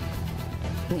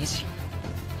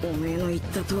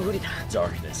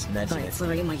 Darkness, mention it.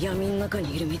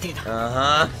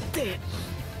 Uh-huh.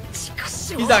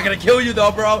 He's not gonna kill you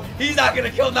though, bro. He's not gonna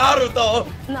kill Naruto.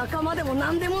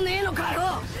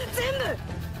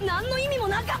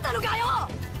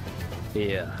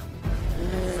 Yeah.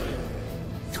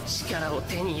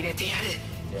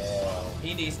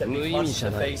 He needs to be punched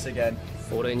in the face again.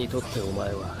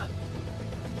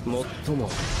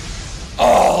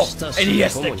 Oh, and he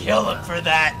has to kill him for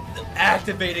that.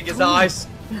 Activating his eyes.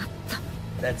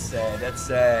 That's sad, that's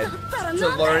sad. To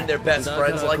learn they're best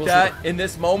friends like that in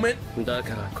this moment. I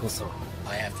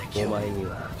have to kill him.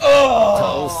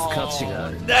 Oh,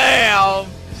 damn.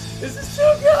 This is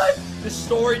too good. The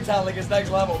storytelling is next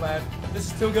level, man.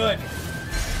 This is too good.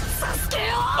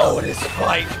 Oh, this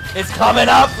fight is coming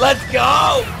up. Let's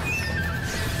go.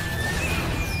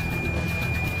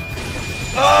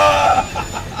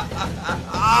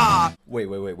 Wait,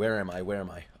 where am I?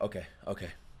 Okay.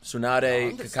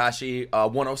 Tsunade, Kakashi,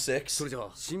 106.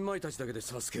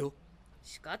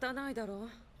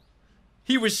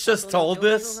 He was just told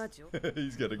this.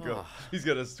 He's gonna go. He's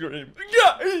gonna scream.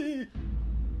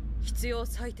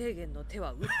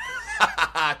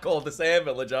 Call the sand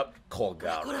village up. Call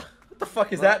Gaara. What the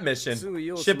fuck is that mission?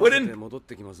 Shippuden?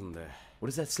 What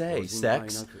does that say?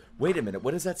 Sex? Wait a minute.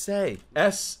 What does that say?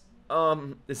 S.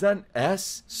 Is that an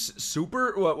S?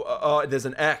 Super? There's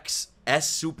an X. S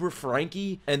Super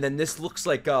Frankie? And then this looks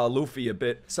like Luffy a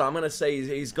bit. So I'm gonna say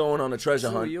he's going on a treasure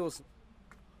hunt.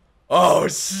 Oh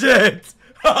shit!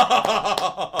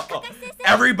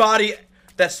 Everybody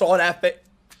that saw that fit.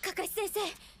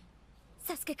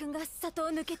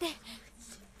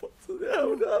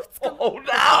 Oh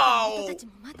no!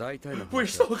 We're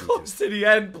so close to the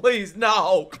end, please,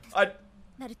 no!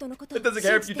 It doesn't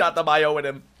care if you got the bio with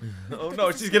him. Oh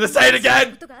no, she's gonna say it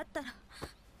again!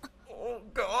 Oh,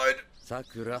 God.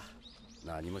 Sakura.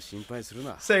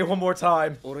 Say it one more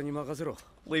time.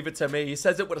 Leave it to me. He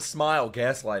says it with a smile,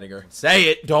 gaslighting her. Say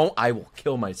it. Don't. I will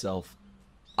kill myself.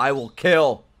 I will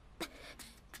kill.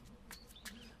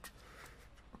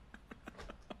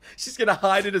 She's gonna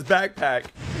hide in his backpack.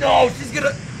 No, she's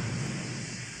gonna...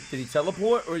 Did he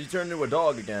teleport or did he turn into a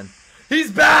dog again? He's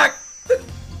back!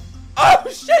 Oh,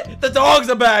 shit! The dogs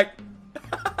are back!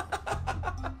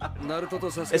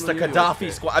 It's the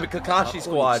Gaddafi squad. I mean, Kakashi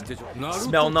squad.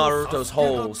 Smell Naruto's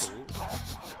holes.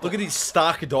 Look at these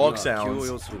stock dog sounds.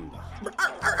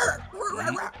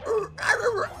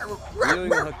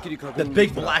 The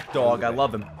big black dog. I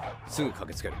love him. What's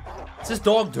this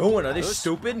dog doing? Are they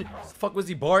stupid? What the fuck was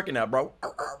he barking at, bro?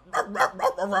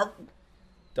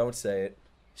 Don't say it.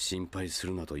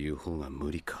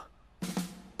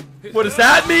 What does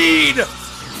that mean?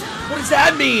 What does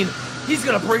that mean? He's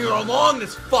gonna bring her along,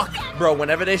 this fuck. Bro,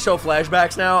 whenever they show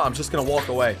flashbacks now, I'm just gonna walk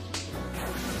away.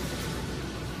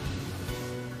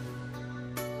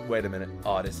 Wait a minute.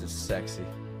 Oh, this is sexy.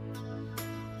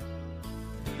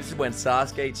 This is when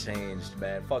Sasuke changed,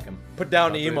 man. Fuck him. Put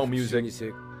down the emo music. I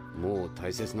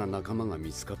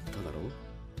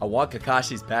want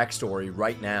Kakashi's backstory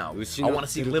right now. I want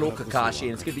to see little Kakashi,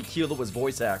 and it's gonna be Kilo's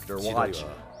voice actor. Watch.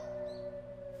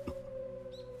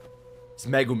 It's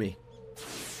Megumi.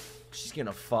 She's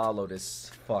gonna follow this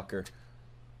fucker.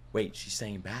 Wait, she's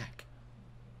saying back.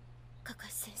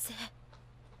 Kakashi-sensei.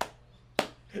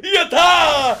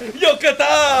 Yatta!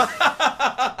 Yokata!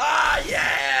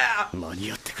 Yeah!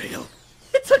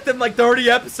 It took them like 30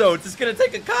 episodes. It's gonna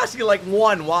take Kakashi like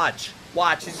one. Watch.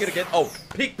 Watch. He's gonna get... Oh,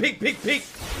 peek, peek, peek, peek.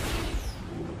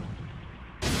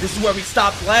 This is where we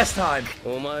stopped last time.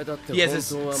 He has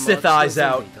his Sith eyes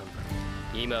out.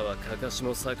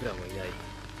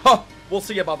 Huh. We'll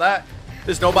see about that.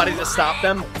 There's nobody to stop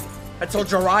them until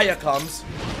Jiraiya comes.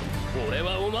 Will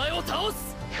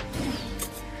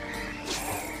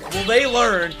they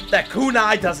learn that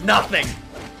kunai does nothing?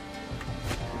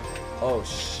 Oh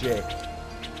shit.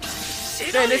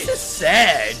 Man, this is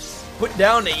sad. Put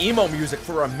down the emo music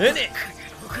for a minute.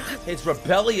 His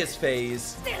rebellious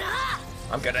phase.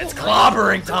 It's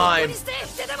clobbering time.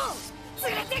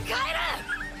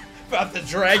 About to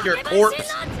drag your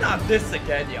corpse. Not this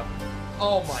again, yo.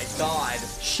 Oh my god.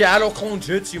 Shadow clone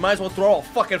jutsu. You might as well throw a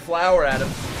fucking flower at him.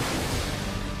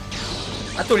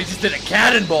 I thought he just did a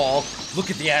cannonball. Look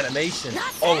at the animation.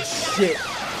 Oh shit.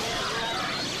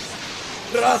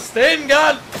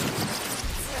 Rasengan!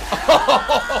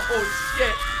 Oh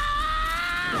shit.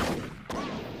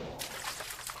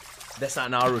 That's not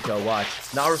Naruto, watch.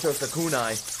 Naruto's the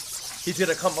kunai. He's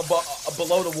gonna come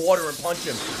below the water and punch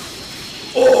him.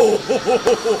 Oh!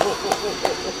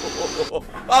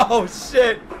 Oh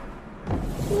shit!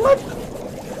 What the?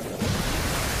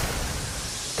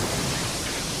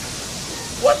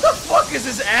 What the fuck is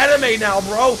this anime now,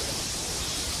 bro?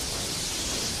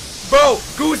 Bro,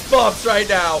 goosebumps right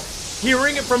now.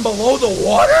 Hearing it from below the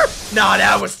water? Nah,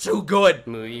 that was too good.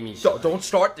 Don't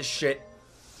start this shit.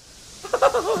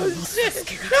 Oh shit!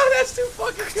 No, that's too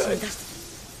fucking good.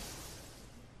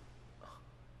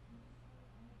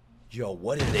 Yo,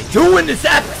 what did they do in this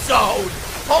episode?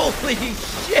 Holy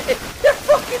shit! They're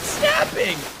fucking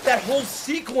snapping! That whole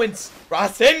sequence,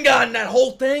 Rasengan, that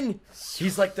whole thing.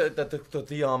 He's like the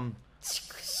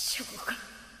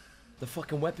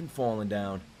fucking weapon falling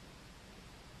down.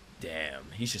 Damn,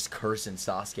 he's just cursing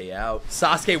Sasuke out.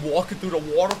 Sasuke walking through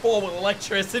the waterfall with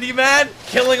electricity, man,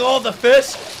 killing all the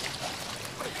fish.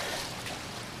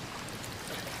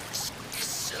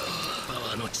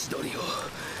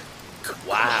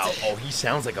 Wow. Oh, he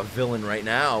sounds like a villain right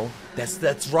now.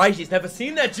 That's right. He's never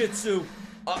seen that jutsu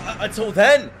until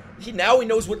then. Now he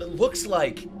knows what it looks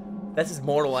like. That's his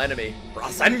mortal enemy.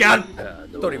 Rasengan.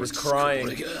 Thought he was crying.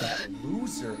 That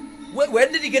loser.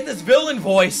 When did he get this villain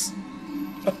voice?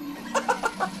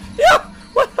 Yeah.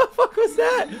 What the fuck was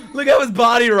that? Look how his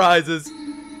body rises.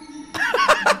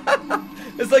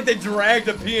 It's like they dragged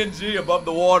a PNG above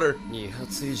the water.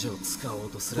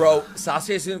 Bro,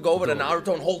 Sasuke's gonna go over to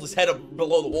Naruto and hold his head up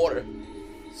below the water.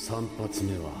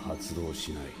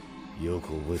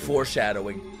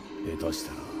 Foreshadowing.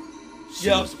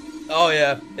 Yep. Oh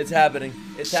yeah, it's happening.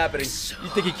 It's happening. You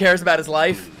think he cares about his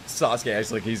life? Sasuke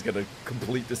acts like he's gonna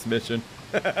complete this mission.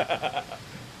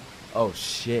 Oh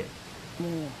shit.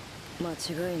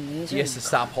 He has to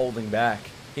stop holding back.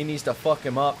 He needs to fuck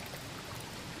him up.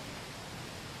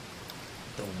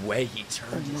 The way he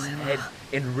turned his head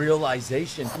in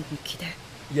realization.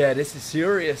 Yeah, this is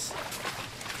serious.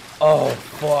 Oh,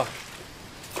 fuck.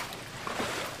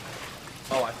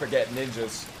 Oh, I forget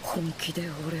ninjas.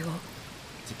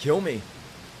 To kill me.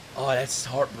 Oh, that's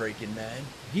heartbreaking, man.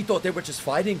 He thought they were just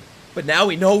fighting, but now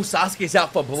he knows Sasuke's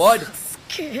out for blood.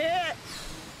 SASUKE.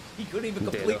 He couldn't even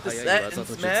complete the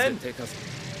sentence, man.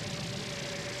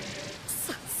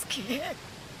 SASUKE.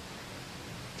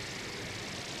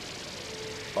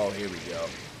 Oh, here we go.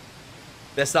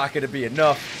 That's not gonna be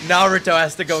enough. Naruto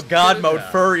has to go God mode,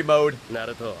 furry mode.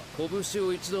 NARUTO 拳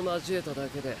を一度交えただ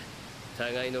けで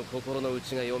互いの心の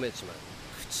内が読めちまう。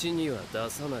口には出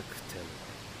さなくて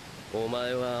も。お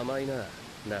前は甘いな、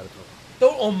NARUTO。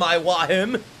Don't oh my wa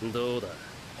him. どうだ。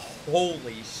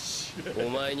 Holy shit. お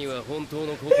前には本当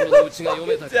の心の内が読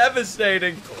めたか。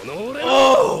 Devastating. この俺の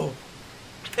Oh!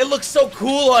 It looks so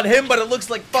cool on him, but it looks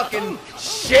like fucking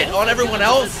shit on everyone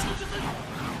else.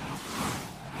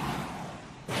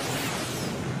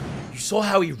 You saw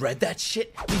how he read that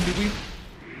shit?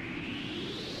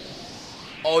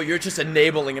 Oh, you're just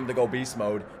enabling him to go beast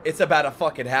mode. It's about to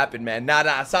fucking happen, man. Nah,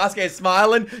 Sasuke's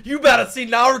smiling. You better see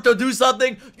Naruto do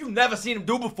something you've never seen him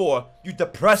do before. You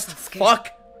depressed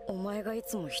fuck. お前がい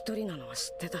つも一人なのは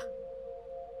知ってた。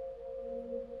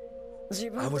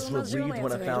 I was relieved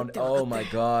when I found. Oh my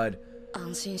god.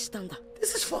 安心したんだ。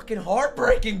 This is fucking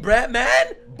heartbreaking, Brett,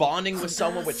 man. Bonding with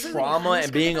someone with trauma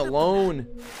and being alone.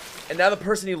 And now the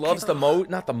person he loves the most,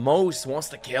 not the most, wants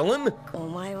to kill him? お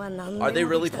前は何でも Are they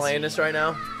really playing this right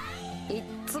now? いっ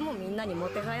つもみんなにも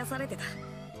てはやされてた。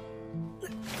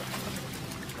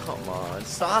 Come on,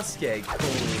 Sasuke,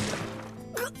 queen.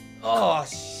 Oh,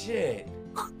 shit.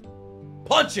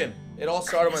 Punch him! It all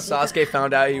started when Sasuke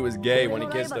found out he was gay when he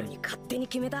kissed him. 勝手に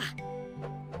決めた。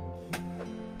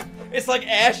 It's like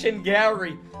Ash and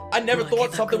Gary. I never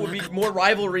thought something would be more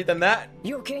rivalry than that.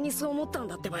 余計にそう思ったん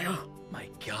だってばよ。 My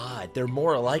god, they're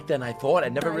more alike than I thought. I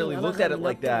never really looked at it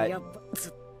like that. やっぱず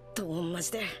っと同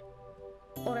じで。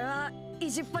俺は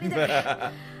意地っ張りで。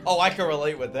 Oh, I can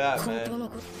relate with that, 本当 man. の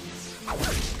こと。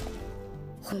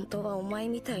本当はお前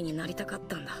みたいになりたかっ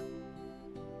たんだ。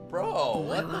 Bro,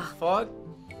 what the fuck?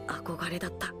 憧れだ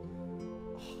った。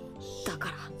だか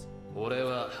ら。俺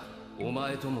はお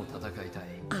前とも戦いたい。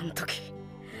あの時。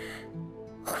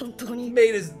本当に。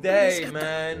 Made his day,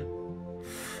 man.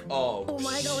 Oh, お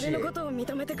前が俺のこ shit. とを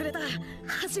認めてくれた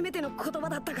初めての言葉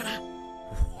だったから。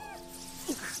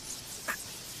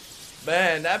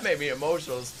 Man, that made me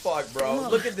emotional as fuck, bro.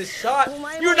 Look at this shot.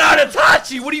 You're not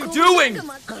Itachi. What are you doing?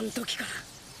 あの時から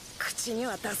口に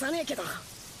は出さねえけど、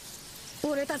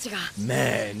俺たちが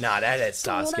Man, nah, that is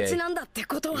友達 Sasuke. なんだって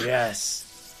ことは。 Yes.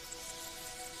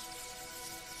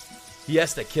 He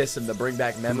has to kiss him to bring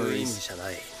back 無意味 memories. じゃ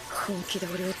ない。本気で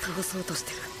俺を倒そうとし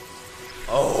てる。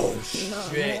 Oh, なあ、もう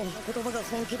shit. 言葉が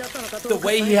本気だったのかど The うか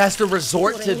way he has to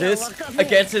resort to this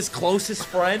against his closest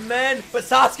friend, man. But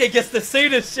Sasuke gets to see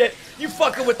this shit. You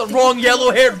fucking with the wrong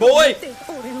yellow-haired boy.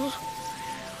 俺の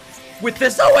With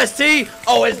this OST,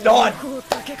 oh, it's done. 方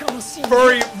だけかもしれない。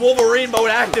 Furry Wolverine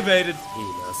mode activated.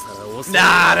 今さら遅い。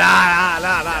 Nah, nah,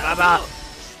 nah, nah, nah, nah, nah.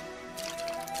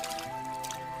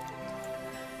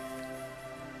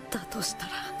 だとした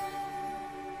ら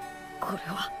これ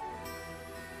は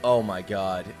Oh my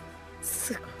god.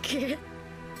 すっげえ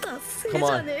達成 Come じ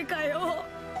on. ゃねえかよ。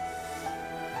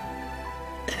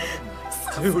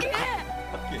 Dude, I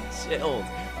fucking chilled.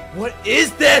 What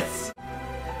is this?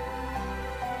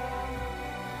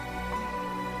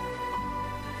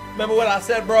 Remember what I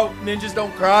said, bro? Ninjas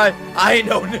don't cry. I ain't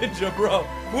no ninja, bro.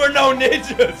 We're no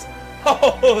ninjas.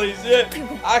 Holy shit.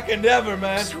 I can never,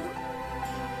 man.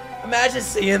 Imagine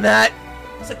seeing that.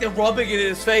 It's like they're rubbing it in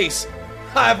his face.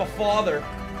 I have a father.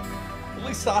 At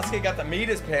least Sasuke got to meet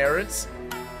his parents.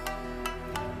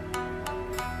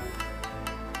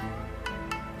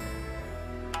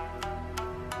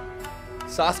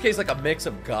 Sasuke's like a mix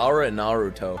of Gaara and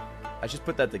Naruto. I just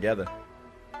put that together.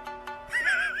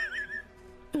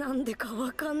 なんでか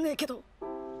わかんねえけど。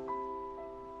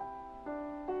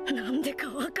なんでか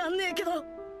わかんねえけど。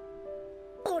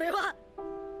俺は。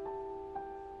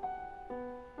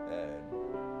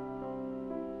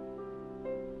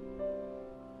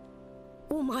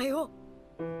お前を。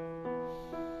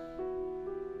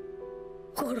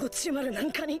オロチマルな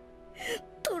んかに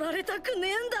取られたくね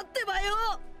えんだってば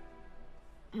よ。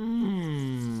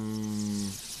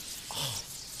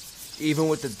Even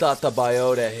with the Data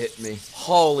Biota hit me.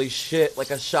 Holy shit, like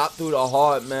a shot through the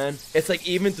heart, man. It's like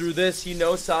even through this, he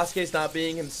knows Sasuke's not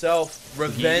being himself.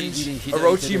 Revenge.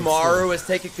 Orochimaru is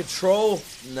taking control.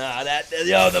 Nah,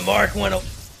 yo, the mark went up.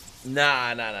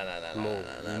 Nah.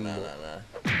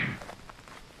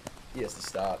 He has to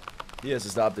stop. He has to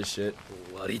stop this shit.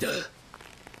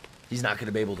 He's not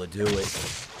gonna be able to do it.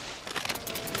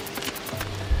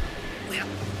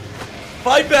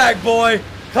 Fight back, boy!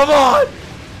 Come on!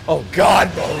 Oh,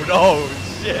 God mode. Oh,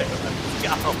 shit.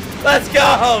 Let's go. Let's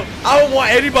go. I don't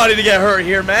want anybody to get hurt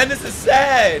here, man. This is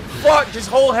sad. Fuck, just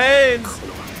hold hands.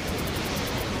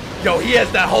 Yo, he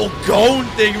has that whole gone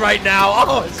thing right now.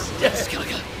 Oh, shit.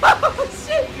 Oh,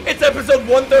 shit. It's episode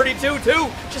 132, too.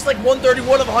 Just like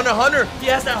 131 of Hunter x Hunter. He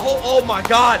has that whole... Oh, my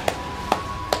God.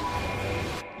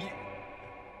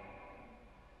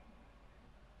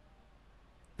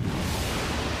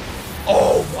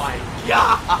 Oh, my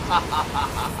God.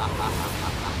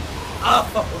 Oh,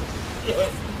 shit.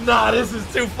 Nah, this is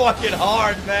too fucking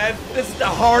hard, man. This is the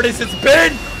hardest it's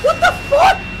been. What the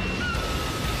fuck?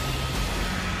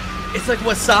 It's like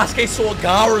what Sasuke saw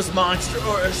Gaara's monster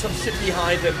or some shit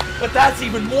behind him. But that's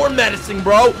even more menacing,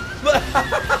 bro.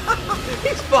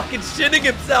 He's fucking shitting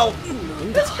himself.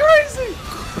 That's crazy.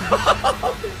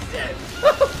 Oh, shit.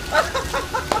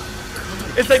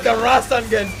 It's like the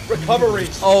Rasengan recovery.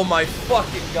 Oh my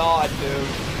fucking God, dude.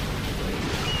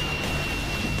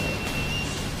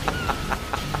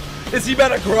 Is he about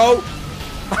to grow?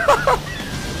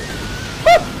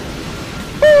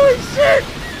 Holy shit!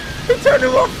 He turned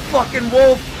into a fucking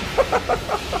wolf!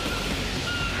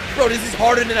 Bro, this is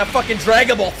harder than that fucking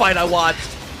Dragon Ball fight I watched.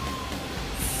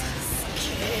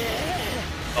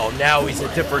 Oh, now he's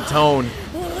a different tone.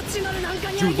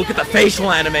 Dude, look at the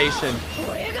facial animation.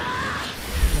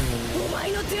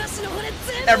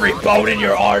 Every bone in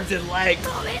your arms and legs.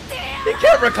 He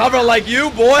can't recover like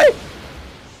you, boy!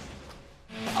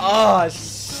 Oh,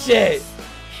 shit.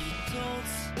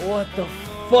 What the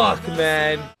fuck,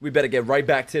 man? We better get right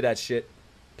back to that shit.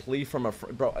 Plea from a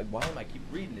friend. Bro, why am I keep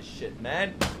reading this shit,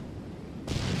 man?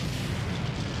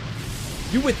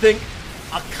 You would think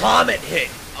a comet hit.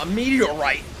 A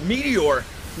meteorite. Meteor.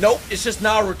 Nope, it's just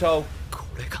Naruto.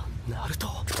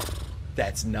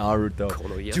 That's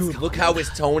Naruto. Dude, look how his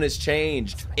tone has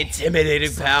changed.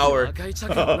 Intimidating power.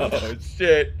 Oh,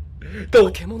 shit.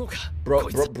 Bro,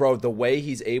 the way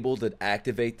he's able to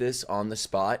activate this on the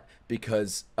spot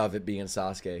because of it being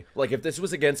Sasuke. Like, if this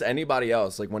was against anybody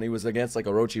else, like when he was against like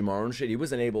Orochimaru and shit, he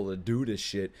wasn't able to do this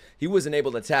shit. He wasn't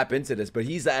able to tap into this, but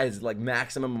he's at his like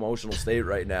maximum emotional state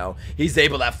right now. He's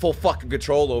able to have full fucking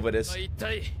control over this.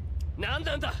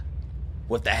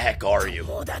 What the heck are you?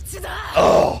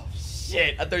 Oh,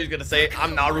 shit. I thought he was gonna say,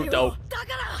 I'm Naruto.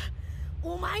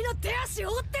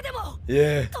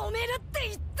 Yeah.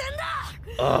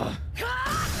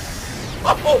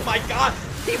 Oh my God!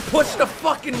 He pushed the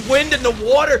fucking wind in the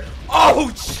water!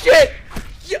 Oh shit!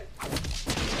 Yeah.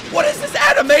 What is this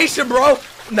animation, bro?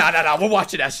 Nah, we're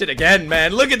watching that shit again,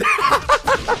 man. Look at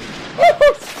that!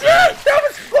 Oh shit! That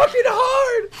was fucking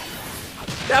hard!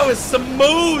 That was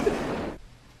smooth!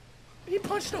 He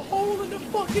punched a hole in the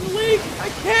fucking lake!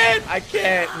 I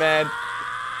can't, man.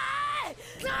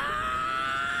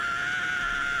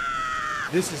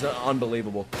 This is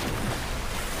unbelievable.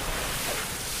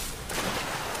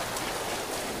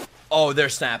 Oh, they're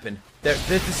snapping. This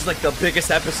is like the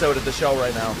biggest episode of the show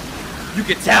right now. You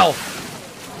can tell.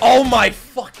 Oh my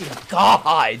fucking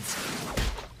God.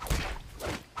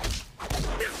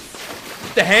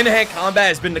 The hand-to-hand combat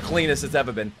has been the cleanest it's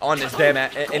ever been on this damn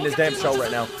in this damn show right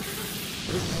now.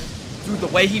 Dude, the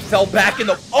way he fell back in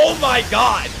the... Oh my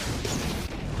God.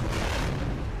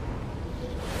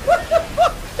 What the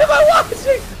fuck am I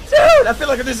watching? Dude, I feel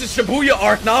like this is Shibuya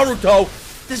arc Naruto.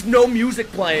 There's no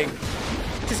music playing.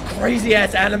 Just crazy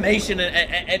ass animation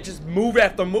and just move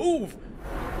after move.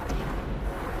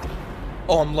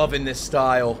 Oh, I'm loving this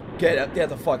style. Get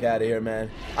the fuck out of here,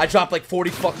 man. I dropped like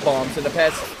 40 fuck bombs in the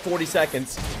past 40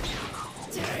 seconds.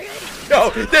 No,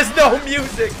 there's no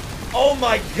music. Oh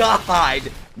my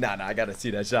God. Nah, I gotta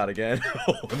see that shot again.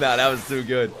 Oh, nah, that was too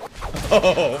good.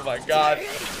 Oh my God.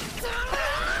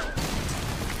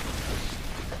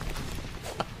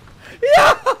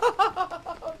 Yeah.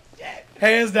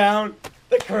 Hands down,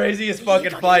 the craziest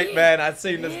fucking fight, man. I've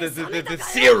seen this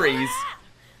series.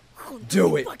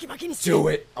 Do it. Do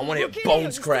it. I want to hear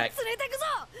bones crack.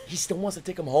 He still wants to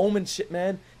take him home and shit,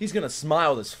 man. He's gonna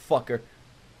smile, this fucker.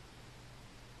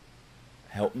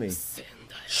 Help me.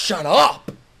 Shut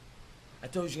up! I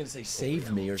thought he was gonna say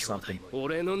save me or something. Bro,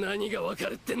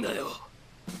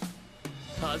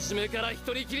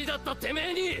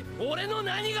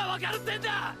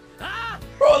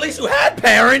 at least you had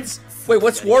parents! Wait,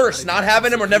 what's worse? Not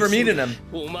having him or never meeting him?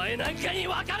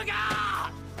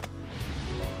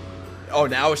 Oh,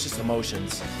 now it's just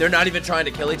emotions. They're not even trying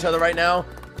to kill each other right now.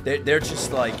 They're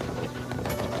just like...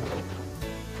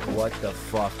 What the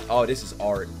fuck? Oh, this is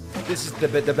art. This is the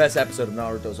best episode of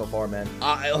Naruto so far, man.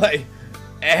 Like,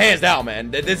 hands down, man.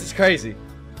 This is crazy.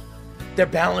 They're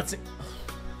balancing...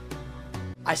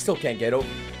 I still can't get over...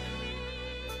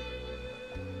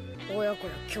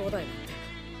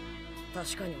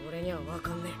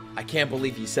 I can't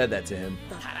believe he said that to him.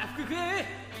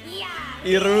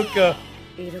 Iruka.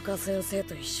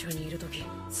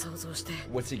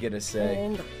 What's he gonna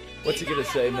say? What's he gonna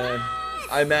say, man?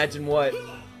 I imagine what?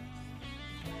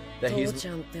 That he's...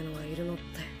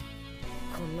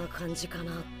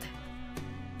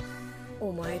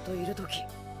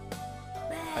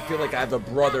 I feel like I have a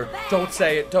brother. Don't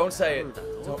say it. Don't say it.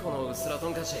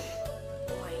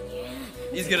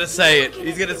 He's gonna say it.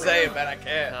 He's gonna say it, man. I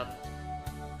can't.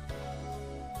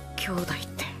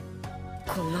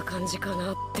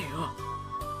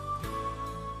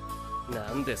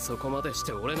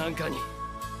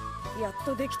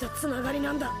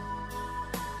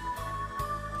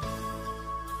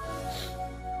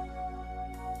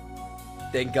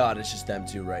 Thank God it's just them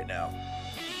two right now.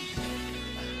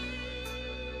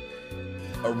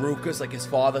 Iruka's like his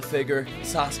father figure.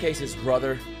 Sasuke's his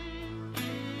brother.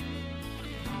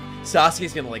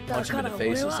 Sasuke's gonna like punch him in the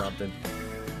face or something.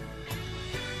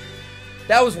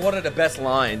 That was one of the best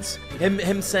lines.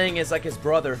 Him saying it's like his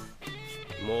brother.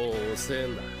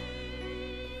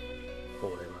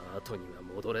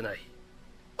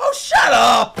 Oh, shut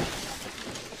up!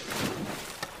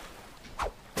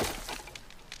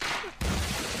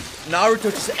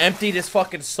 Naruto just emptied his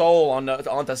fucking soul onto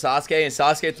Sasuke, and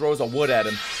Sasuke throws a wood at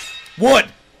him. Wood!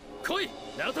 Koi,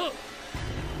 Naruto!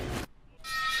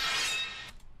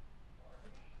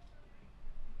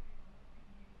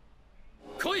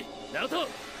 Koi, Naruto!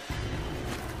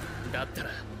 だったら、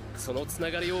そのつな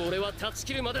がりを俺は断ち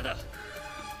切るまでだ。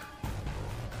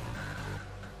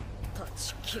断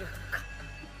ち切るか。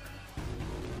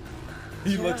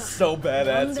He looks so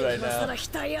badass right now.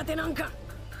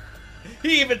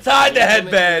 He even tied the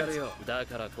headband. だ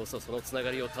からこそそのつな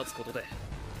がりを断つことで、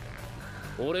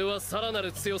俺はさらな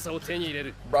る強さを手に入れ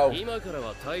る。今から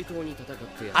は対等に戦っ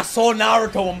てやる。I saw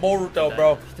Naruto and Boruto,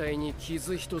 bro. 期待に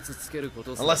傷一つつけるこ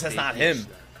と。Unless it's not him.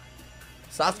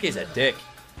 Sasuke's a dick.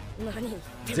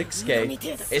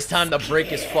 Dicksuke. It's time to break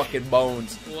his fucking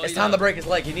bones. It's time to break his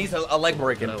leg. He needs a leg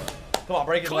breaking. Come on,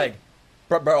 break his leg.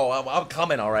 Bro, I'm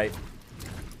coming, alright.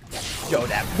 Yo,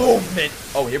 that movement.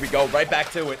 Oh, here we go. Right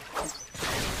back to it.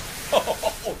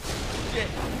 Oh, shit.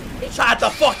 He tried to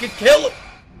fucking kill him.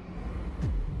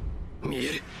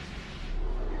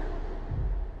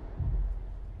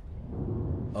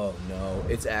 Oh, no.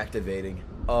 It's activating.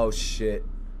 Oh, shit.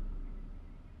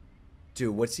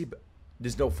 Dude, what's he...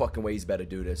 There's no fucking way he's better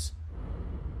do this.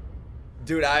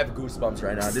 Dude, I have goosebumps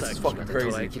right now. This is fucking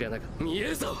crazy.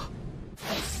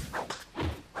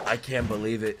 I can't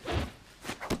believe it.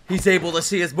 He's able to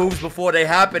see his moves before they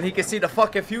happen. He can see the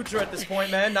fucking future at this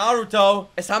point, man. Naruto,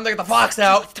 it's time to get the fox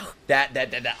out. That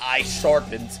eye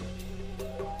sharpened.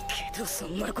 Shit!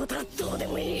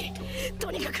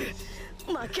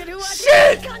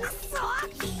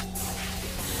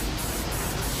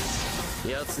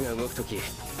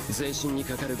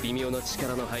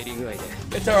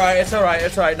 It's alright, it's alright,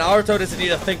 it's alright. Naruto doesn't need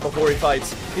to think before he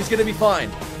fights. He's gonna be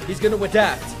fine. He's gonna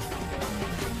adapt.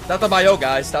 Tatabayo,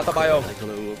 guys. Tatabayo.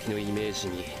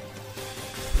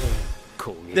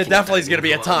 There definitely is gonna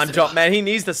be a time jump, man. He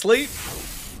needs to sleep.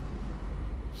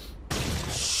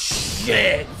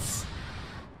 Shit!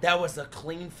 That was a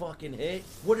clean fucking hit.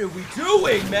 What are we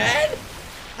doing, man?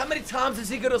 How many times is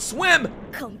he gonna swim?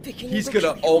 He's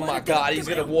gonna, oh my god, he's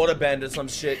gonna waterbend or some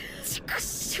shit.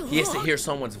 He has to hear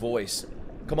someone's voice.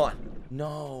 Come on.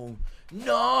 No.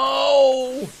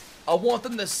 No! I want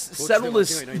them to settle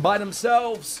this by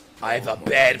themselves. I have a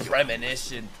bad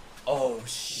premonition. Oh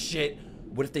shit.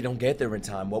 What if they don't get there in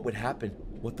time? What would happen?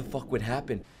 What the fuck would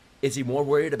happen? Is he more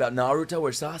worried about Naruto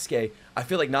or Sasuke? I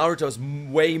feel like Naruto's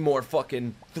way more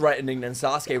fucking threatening than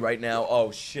Sasuke right now. Oh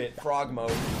shit, frog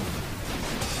mode.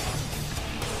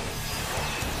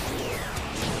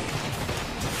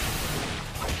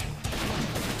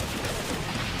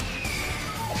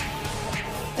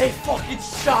 They fucking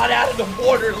shot out of the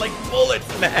water like bullets,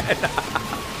 man.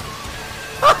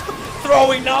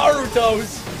 Throwing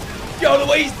Naruto's. Yo, the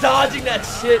way he's dodging that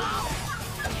shit.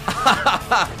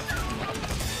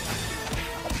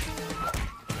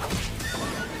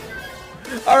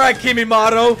 Alright,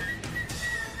 Kimimaro.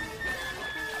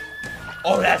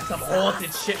 Oh, that's some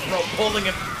haunted shit, bro. Pulling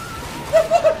him.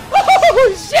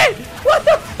 Oh, shit. What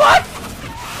the fuck?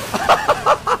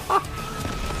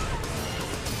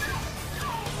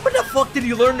 When the fuck did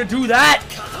he learn to do that?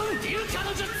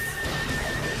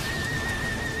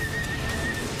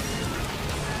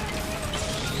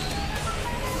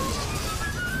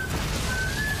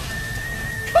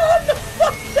 Calm the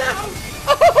fuck down!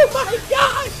 Oh my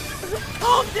god!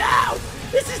 Calm down!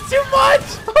 This is too much!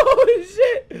 Holy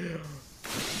shit!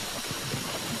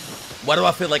 Why do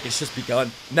I feel like it's just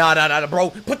begun? Nah,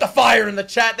 bro. Put the fire in the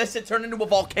chat. That shit turned into a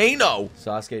volcano.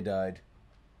 Sasuke died.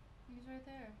 He's right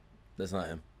there. That's not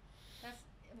him. That's...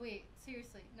 Wait,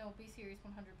 seriously. No, be serious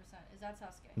 100%. Is that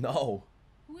Sasuke? No.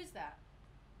 Who is that?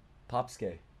 Popsuke.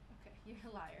 Okay, you're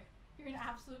a liar. You're an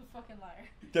absolute fucking liar.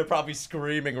 They're probably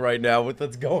screaming right now with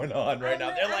what's going on right now.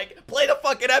 They're like, play the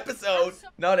fucking episode.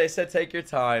 No, they said take your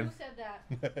time. Who said that?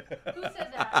 Who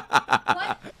said that?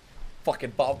 What?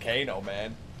 Fucking volcano,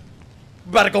 man.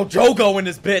 We better go Jogo in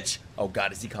this bitch. Oh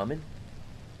god, is he coming?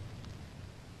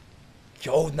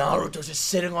 Yo, Naruto's just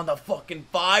sitting on the fucking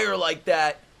fire like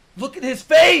that. Look at his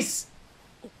face.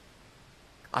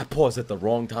 I paused at the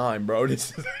wrong time, bro.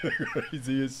 This is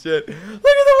crazy as shit. Look at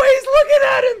the way he's looking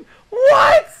at him.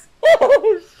 What?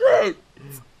 Oh shit.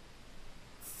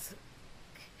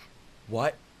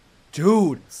 What?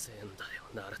 Dude.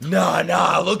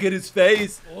 Nah, look at his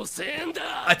face.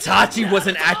 Itachi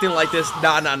wasn't acting like this.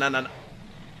 Nah.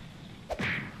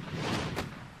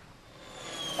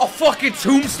 A fucking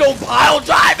tombstone pile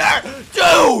driver!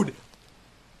 Dude!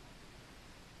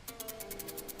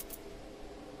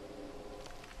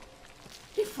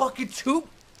 He fucking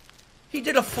He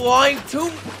did a flying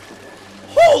tomb.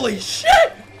 Holy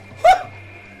shit! Huh.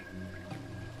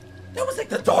 That was like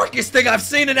the darkest thing I've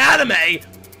seen in anime.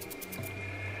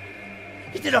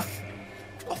 He did a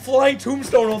flying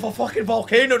tombstone off a fucking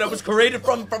volcano that was created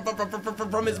from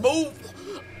his move.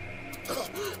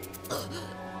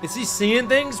 Is he seeing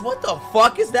things? What the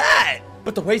fuck is that?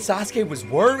 But the way Sasuke was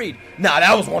worried. Nah,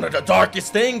 that was one of the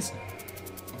darkest things.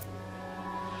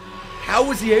 How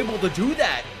was he able to do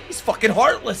that? He's fucking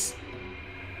heartless.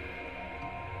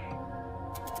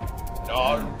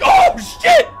 Oh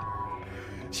shit!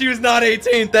 She was not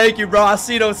 18. Thank you, bro. I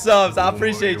see those subs. I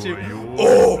appreciate you.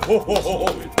 Oh,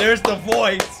 there's the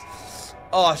voice.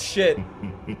 Oh shit.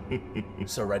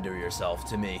 Surrender yourself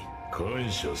to me.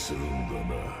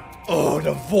 Oh,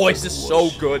 the voice is so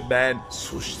good, man.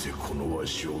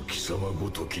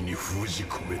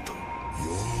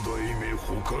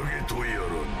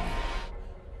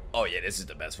 Oh yeah, this is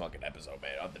the best fucking episode,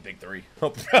 man. Of the big three.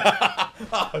 Oh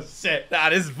shit. Nah,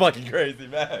 this is fucking crazy,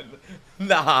 man.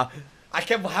 Nah.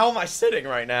 How am I sitting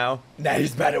right now? Now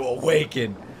he's about to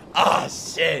awaken. Ah,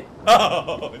 shit.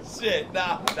 Oh, shit.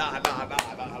 Nah.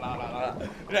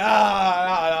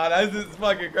 This is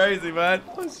fucking crazy, man.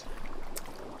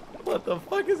 What the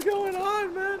fuck is going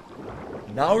on, man?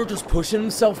 Naruto's pushing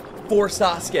himself for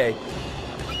Sasuke.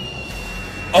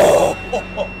 Oh.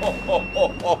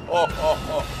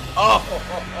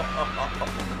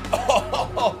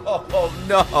 Oh,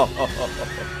 no.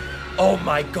 Oh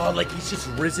my god, like he's just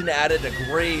risen out of the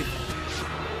grave.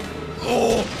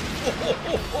 Oh,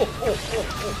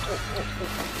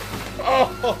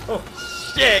 oh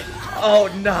shit. Oh,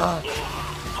 nah.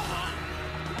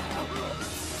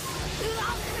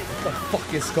 What the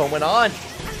fuck is going on?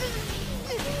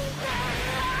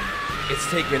 It's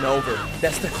taken over.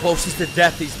 That's the closest to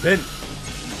death he's been.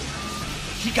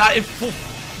 He got in full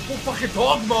fucking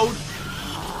dog mode.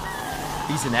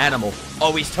 He's an animal.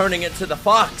 Oh, he's turning into the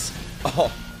fox.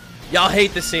 Oh, y'all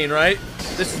hate the scene, right?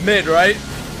 This is mid, right?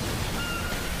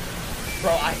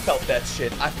 Bro, I felt that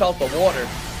shit. I felt the water.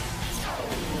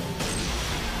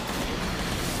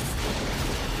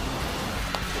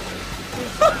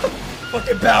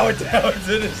 Fucking power down to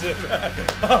this shit, man.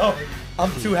 Oh,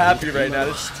 I'm too happy right now.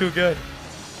 This is too good.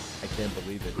 I can't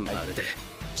believe it.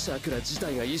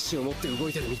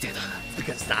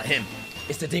 Because it's not him.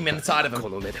 It's the demon inside of him.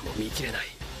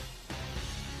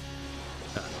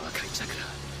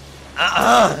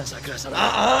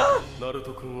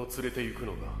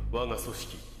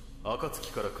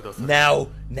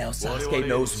 Now Sasuke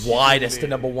knows why that's the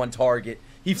 #1 target.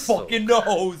 He fucking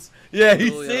knows. Yeah, he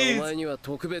sees.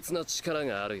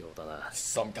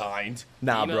 Some kind.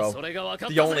 Nah, bro.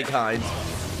 The only kind.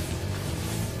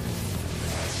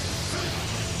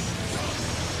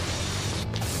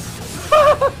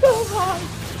 Oh my!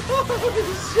 Oh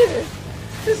shit!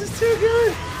 This is too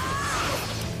good!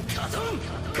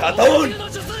 Katon!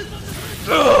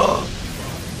 Ugh.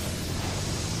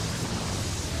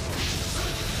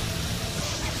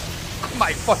 I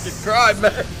might fucking cry,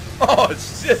 man. Oh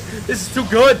shit! This is too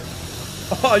good!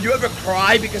 Oh, you ever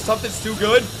cry because something's too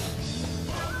good?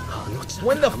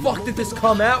 When the fuck did this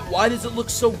come out? Why does it look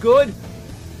so good?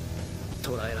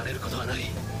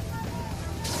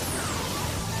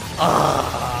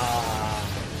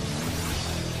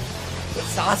 But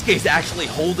Sasuke's actually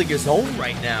holding his own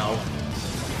right now.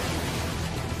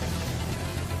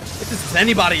 If this is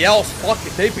anybody else, fuck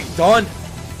it, they'd be done.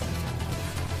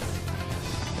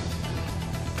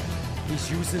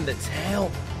 He's using the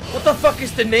tail. What the fuck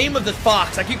is the name of the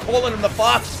fox? I keep calling him the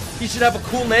fox. He should have a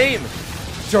cool name.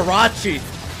 Jirachi.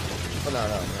 Oh,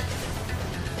 no.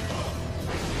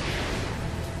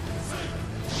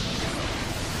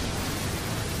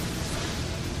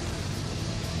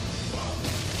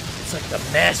 It's like the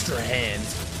master hand.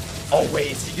 Oh,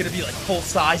 wait, is he gonna be like full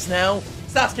size now?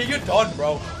 Sasuke, you're done,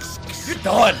 bro. You're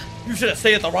done. You should have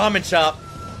stayed at the ramen shop.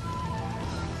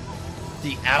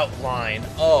 The outline.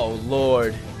 Oh,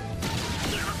 Lord.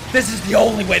 This is the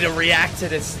only way to react to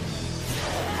this.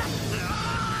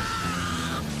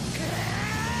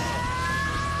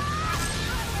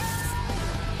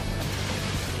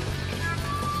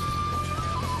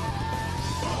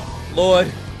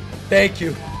 Lord, thank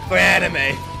you for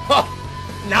anime. Huh.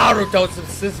 Naruto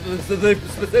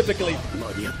specifically.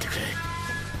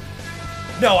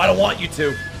 No, I don't want you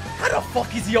to. How the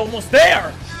fuck is he almost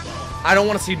there? I don't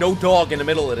want to see no dog in the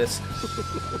middle of this.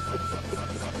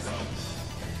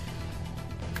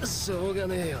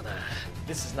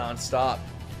 This is non-stop.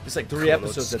 It's like 3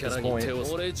 episodes at this point.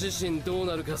 Alright,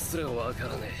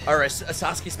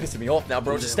 Sasuke's pissing me off now,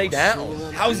 bro. Just stay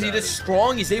down. How is he this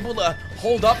strong? He's able to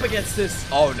hold up against this.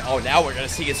 Oh, no, now we're gonna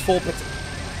see his full potential.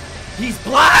 He's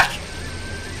black!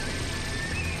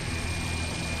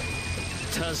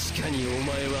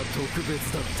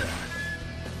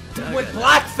 With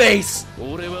blackface!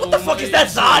 What the fuck is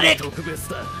that, Sonic? What the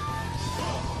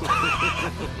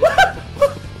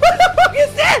fuck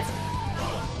is this?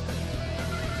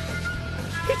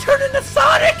 He turned into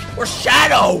Sonic or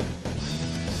Shadow?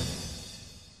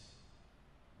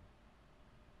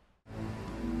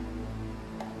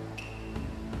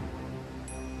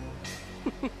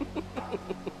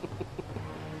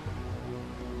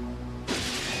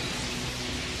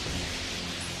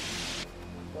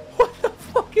 What the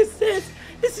fuck is this?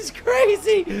 This is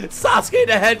crazy. Sasuke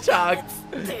the Hedgehog.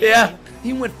 Yeah,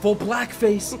 he went full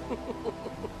blackface.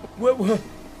 What?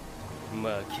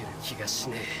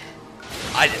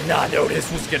 I did not know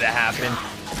this was gonna happen.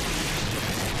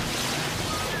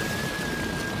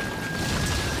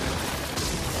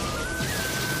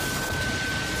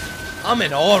 I'm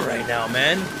in awe right now,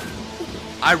 man.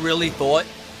 I really thought...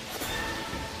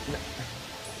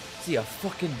 Is he a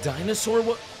fucking dinosaur?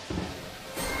 What?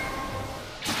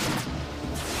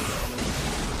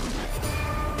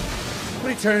 What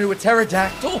did he turn into a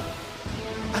pterodactyl?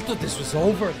 I thought this was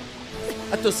over.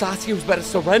 I thought Sasuke was about to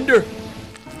surrender.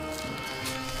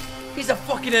 He's a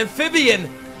fucking amphibian!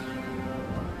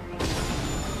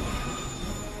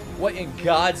 What in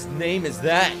God's name is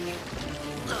that?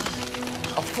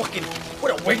 A fucking...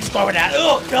 What are wings going at?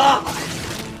 Oh, God!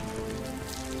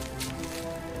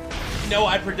 No,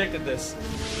 I predicted this.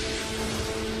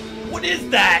 What is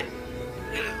that?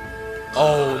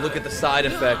 Oh, look at the side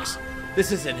effects.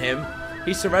 This isn't him.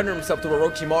 He surrendered himself to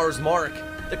Orochimaru's mark.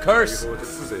 The curse.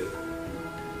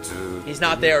 He's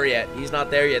not there yet. He's not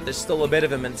there yet. There's still a bit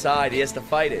of him inside. He has to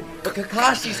fight it. But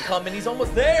Kakashi's coming. He's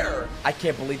almost there. I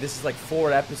can't believe this is like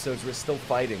 4 episodes. We're still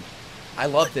fighting. I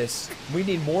love this. We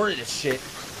need more of this shit.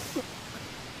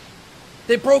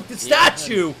 They broke the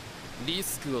statue.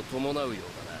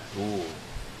 Ooh.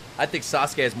 I think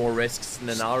Sasuke has more risks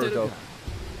than Naruto.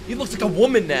 He looks like a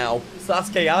woman now.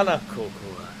 Sasuke-ana.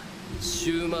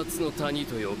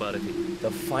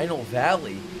 The Final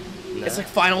Valley. It's like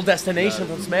Final Destination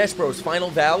from Smash Bros. Final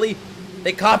Valley.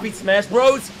 They copied Smash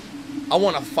Bros. I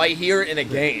want to fight here in a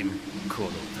game.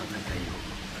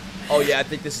 Oh yeah, I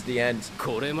think this is the end.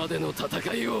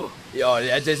 Yo,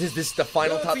 yeah, this is the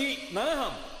final top.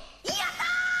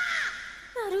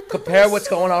 Compare what's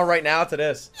going on right now to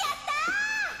this.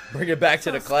 Bring it back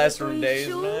to the classroom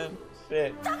days, man.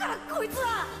 Shit.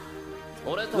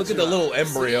 Look at the little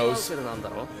embryos.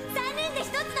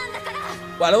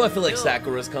 Why do I feel like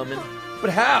Sakura's coming?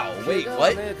 But how? Wait,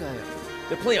 what?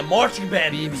 They're playing marching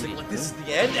band music like this is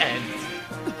the end.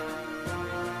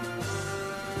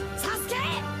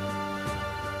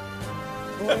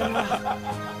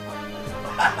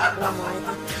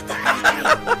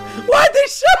 Why'd they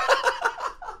show?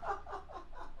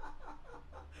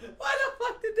 Why the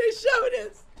fuck did they show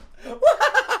this?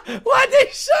 Why'd they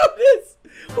show this?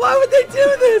 Why would they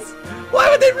do this? Why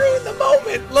would they ruin the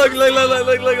moment? Look. They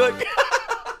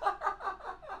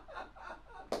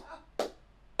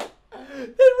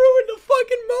ruined the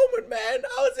fucking moment, man. I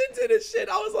was into this shit.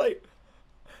 I was like,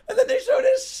 and then they showed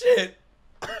this shit.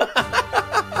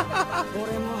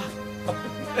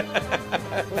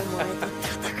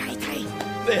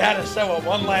 They had to show it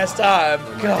one last time.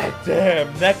 God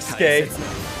damn, next game.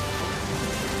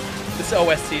 This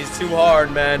OST is too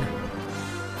hard, man.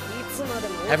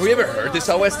 Have we ever heard this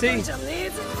OST?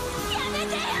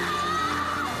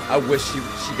 I wish she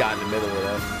got in the middle of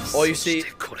that. All you see.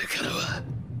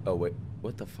 Oh wait,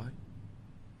 what the fuck?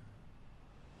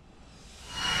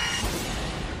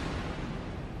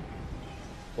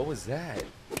 What was that?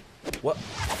 What? The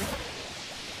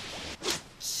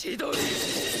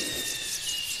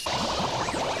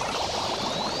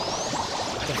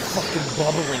fucking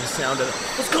bubbling sound of it.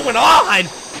 What's going on?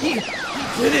 He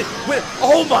did it.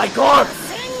 Oh my god!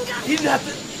 He didn't have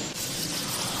to.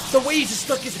 The way he just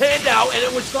stuck his hand out and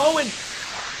it was going. Is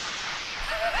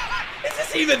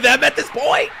this even them at this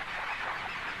point?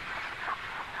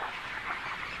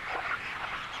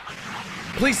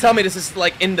 Please tell me this is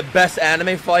like in the best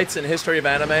anime fights in the history of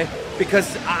anime,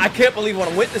 because I can't believe what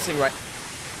I'm witnessing right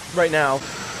now.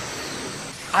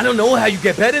 I don't know how you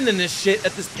get better than this shit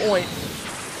at this point.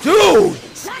 Dude!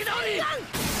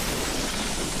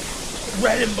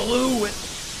 Red and blue and...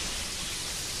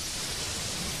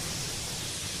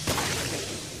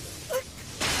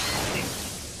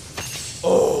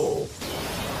 Oh!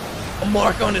 A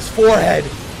mark on his forehead.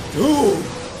 Dude!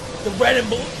 The red and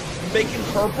blue making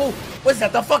purple? What's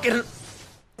that? The fucking...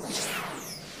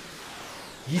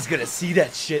 He's gonna see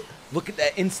that shit. Look at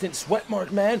that instant sweat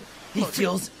mark, man. He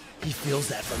feels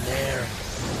that from there.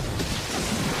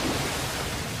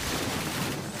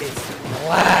 It's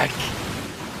black.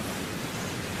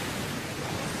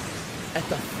 At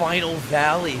the final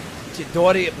valley,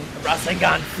 Chidori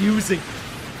Rasengan fusing.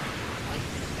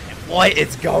 What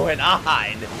is going on?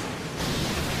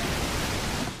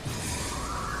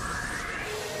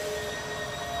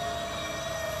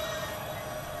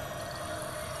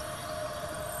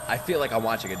 I feel like I'm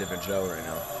watching a different show right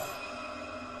now.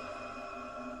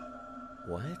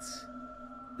 What?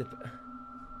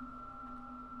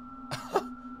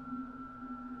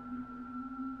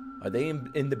 Are they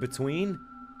in the between?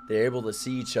 They're able to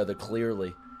see each other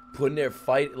clearly. Putting their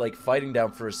fighting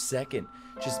down for a second.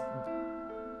 Just...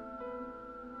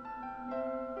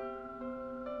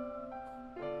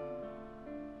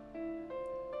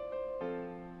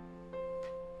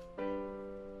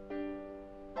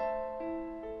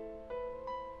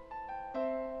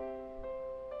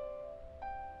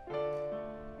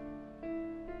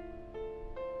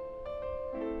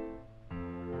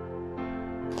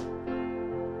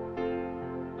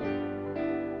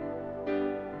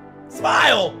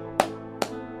 Smile!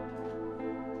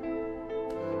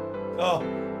 Oh,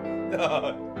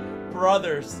 no.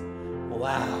 Brothers.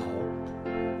 Wow.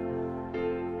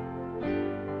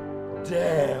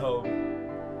 Damn.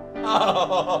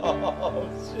 Oh,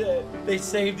 shit. They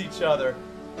saved each other.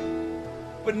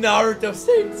 But Naruto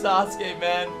saved Sasuke,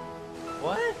 man.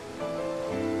 What?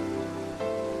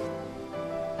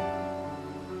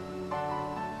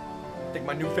 I think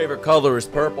my new favorite color is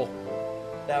purple.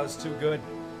 That was too good.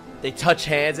 They touch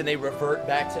hands and they revert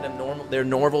back to their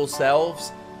normal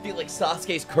selves. Feel like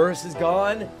Sasuke's curse is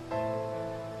gone.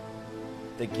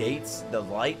 The gates, the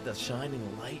light, the shining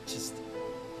light, just...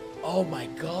 Oh my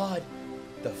god.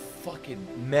 The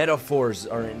fucking metaphors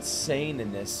are insane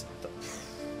in this.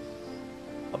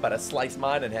 I'm about to slice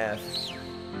mine in half.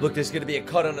 Look, there's gonna be a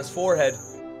cut on his forehead.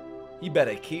 He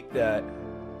better keep that.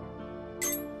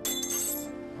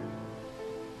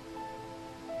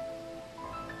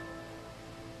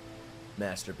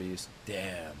 Masterpiece.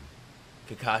 Damn.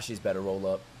 Kakashi's better roll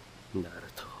up.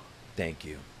 Naruto. Thank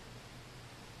you.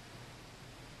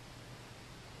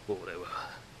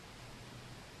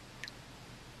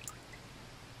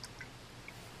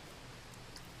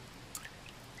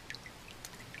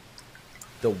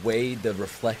 The way the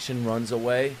reflection runs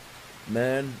away,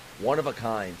 man, one of a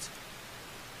kind.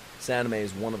 This anime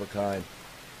is one of a kind.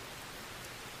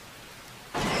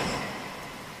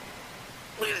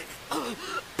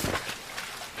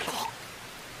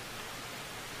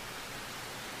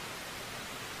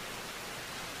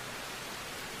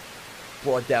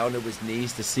 Brought down to his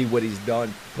knees to see what he's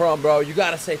done. Bro, you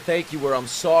gotta say thank you or I'm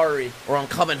sorry or I'm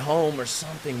coming home or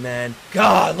something, man.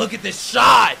 God, look at this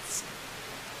shot!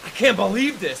 I can't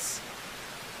believe this.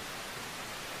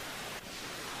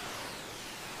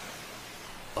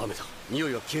 I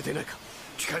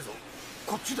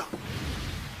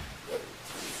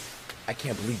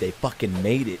can't believe they fucking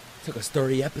made it. Took us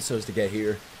 30 episodes to get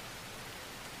here.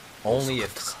 Only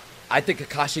if... I think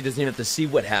Kakashi doesn't even have to see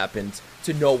what happened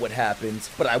to know what happened,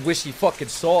 but I wish he fucking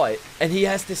saw it. And he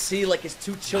has to see, like, his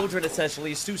two children,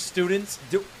 essentially, his two students,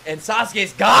 and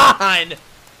Sasuke's gone!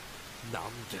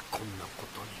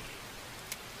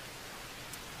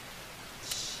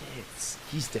 Shit.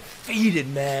 He's defeated,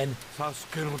 man.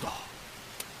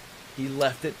 He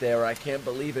left it there. I can't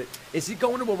believe it. Is he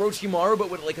going to Orochimaru but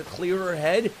with like a clearer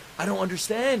head? I don't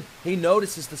understand. He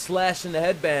notices the slash in the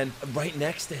headband right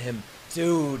next to him.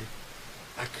 Dude,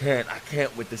 I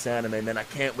can't with this anime, man. I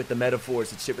can't with the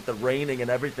metaphors and shit, with the raining and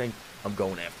everything. I'm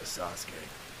going after Sasuke.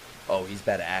 Oh, he's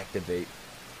about to activate.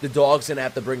 The dog's gonna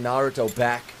have to bring Naruto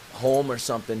back home or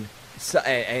something.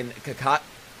 And Kakashi.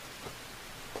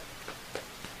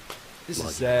 This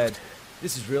is sad.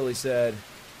 This is really sad.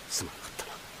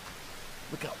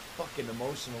 Look how fucking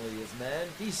emotional he is, man.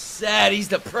 He's sad. He's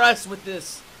depressed with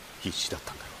this.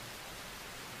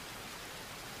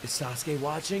 Is Sasuke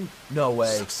watching? No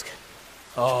way.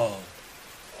 Oh.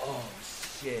 Oh,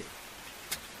 shit.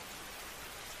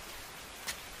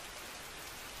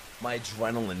 My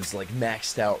adrenaline's like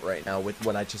maxed out right now with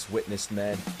what I just witnessed,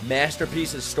 man.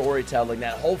 Masterpiece of storytelling.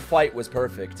 That whole fight was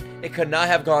perfect. It could not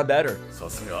have gone better.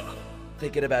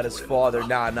 Thinking about his father.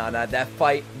 Nah. That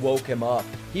fight woke him up.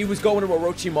 He was going to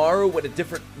Orochimaru with a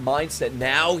different mindset.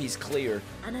 Now he's clear.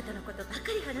 Is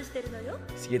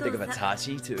he gonna think of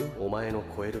Itachi too?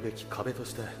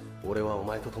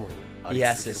 He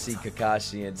has to see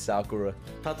Kakashi and Sakura.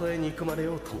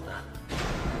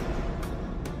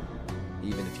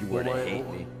 Even if you were to hate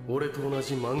me. I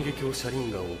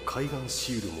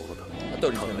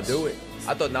thought he was gonna do it.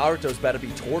 I thought Naruto's about to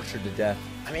be tortured to death.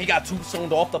 I mean, he got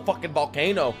tombstoned off the fucking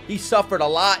volcano. He suffered a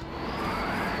lot.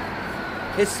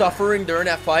 His suffering during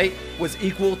that fight was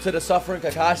equal to the suffering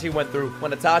Kakashi went through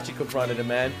when Itachi confronted him,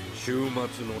 man.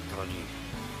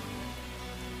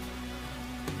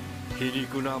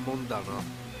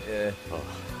 Yeah.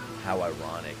 How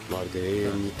ironic. You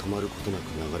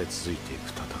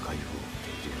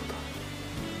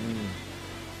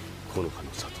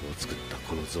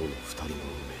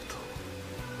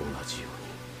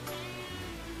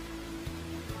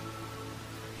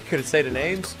couldn't say the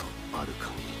names?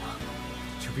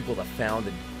 Two people that found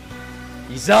it.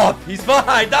 He's up! He's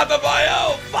fine!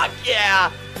 Damabayo! Fuck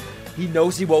yeah! He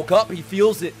knows he woke up. He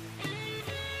feels it.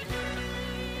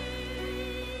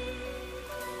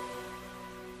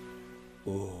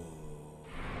 Ooh.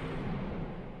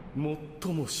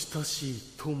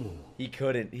 He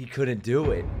couldn't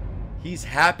do it. He's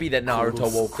happy that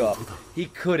Naruto woke up. He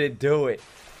couldn't do it.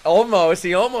 Almost.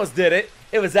 He almost did it.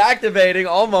 It was activating.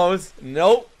 Almost.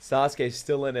 Nope. Sasuke's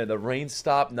still in there. The rain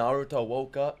stopped. Naruto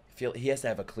woke up. He has to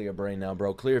have a clear brain now,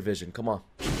 bro. Clear vision. Come on.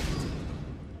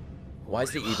 Why is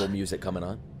the evil music coming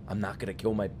on? I'm not gonna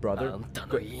kill my brother. Oh,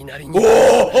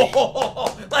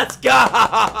 let's go!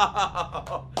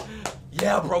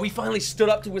 Yeah, bro, he finally stood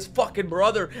up to his fucking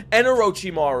brother and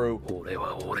Orochimaru.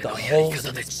 The whole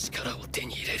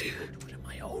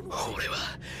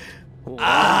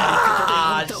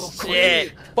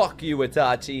shit! Fuck you,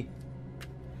 Itachi.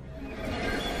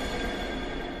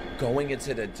 Going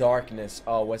into the darkness.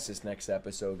 Oh, what's this next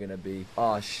episode gonna be?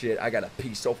 Oh, shit, I gotta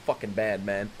pee so fucking bad,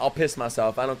 man. I'll piss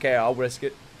myself. I don't care. I'll risk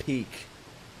it. Peek.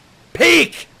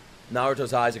 Peek!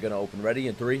 Naruto's eyes are gonna open. Ready?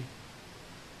 In 3,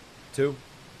 2,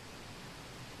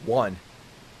 1.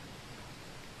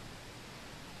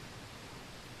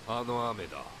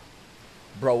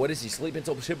 Bro, what is he sleeping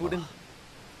till Shippuden?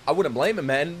 I wouldn't blame him,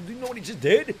 man. Do you know what he just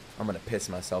did? I'm gonna piss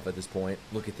myself at this point.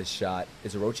 Look at this shot.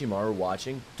 Is Orochimaru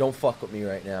watching? Don't fuck with me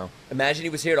right now. Imagine he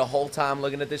was here the whole time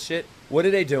looking at this shit. What are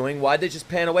they doing? Why'd they just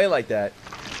pan away like that?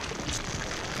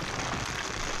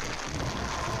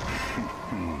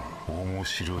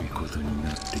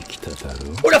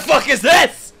 Who the fuck is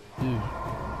this? Who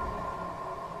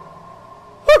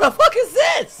the fuck is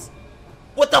this?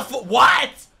 What the fuck? What?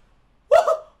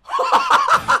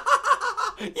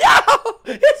 Yo!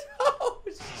 It's, oh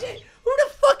shit! Who the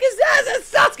fuck is that?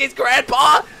 Is that Sasuke's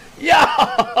grandpa?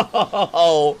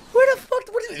 Yo! Where the fuck?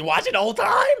 What is he watching the whole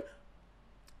time?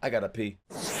 I gotta pee.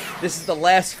 This is the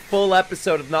last full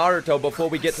episode of Naruto before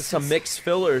we get to some mixed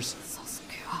fillers.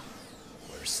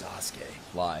 Where's Sasuke?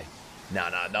 Lie. No.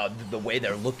 The way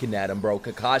they're looking at him, bro.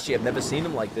 Kakashi, I've never seen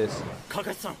him like this.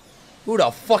 Who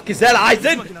the fuck is that,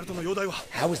 Aizen?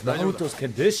 How is Naruto's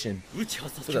condition? Look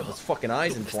at those fucking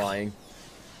Aizen flying.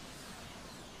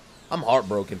 I'm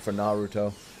heartbroken for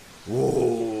Naruto.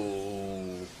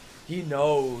 Whoa. He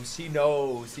knows.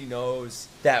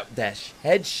 That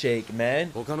head shake,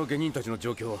 man. The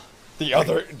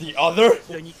other?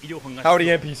 How are the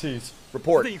NPCs?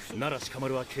 Report.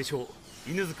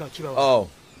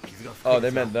 Oh,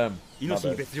 they meant them. They're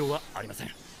fine.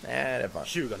 They're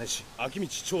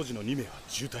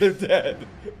dead.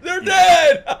 They're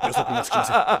dead!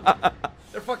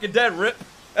 They're fucking dead, Rip.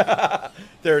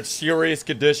 They're in serious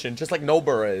condition, just like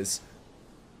Nobara is.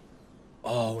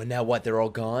 Oh, and now what? They're all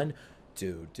gone?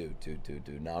 Dude.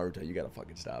 Naruto, you gotta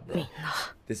fucking stop, bro.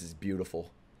 This is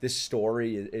beautiful. This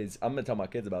story is... I'm gonna tell my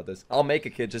kids about this. I'll make a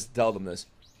kid just to tell them this.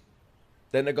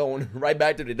 Then they're going right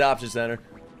back to the adoption center.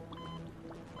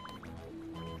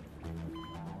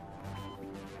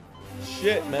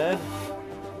 shit, man.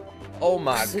 Oh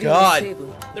my god.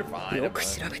 They're fine.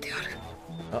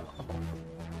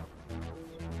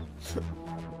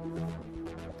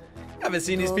 I haven't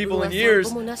seen these people in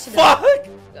years. Fuck!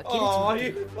 Oh,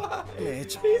 he's fine.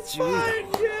 He's fine,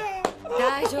 yeah.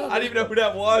 Oh, I didn't even know who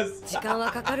that was.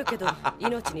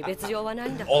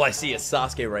 All I see is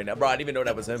Sasuke right now. Bro, I didn't even know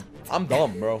that was him. I'm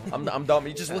dumb, bro. I'm dumb.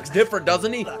 He just looks different,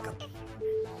 doesn't he?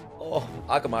 Oh,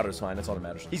 Akamaru's fine. That's all that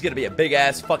matters. He's gonna be a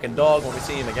big-ass fucking dog when we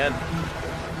see him again.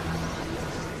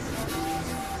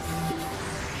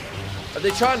 Are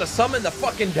they trying to summon the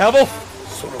fucking devil?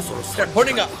 They're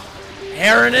putting a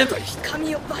hair in him?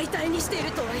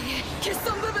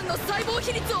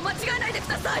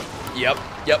 Yep,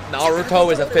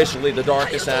 Naruto is officially the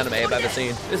darkest anime I've ever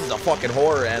seen. This is a fucking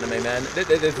horror anime, man.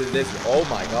 This oh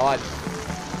my god.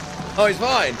 Oh, he's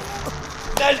fine.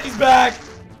 Neji's back!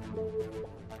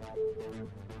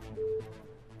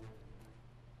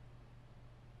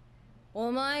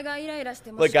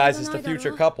 Look, guys, it's the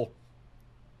future couple.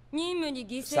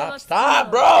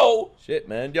 Stop, bro! Shit,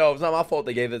 man. Yo, it's not my fault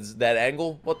they gave us that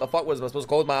angle. What the fuck was I supposed to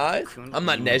close my eyes? I'm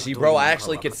not Neji, bro. I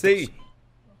actually can see.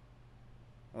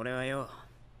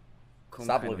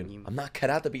 Stop looking. I'm not cut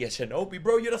out to be a shinobi,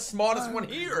 bro. You're the smartest one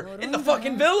here in the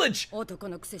fucking village.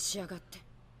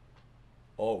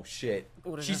 Oh, shit.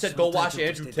 She said go watch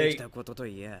Andrew Tate.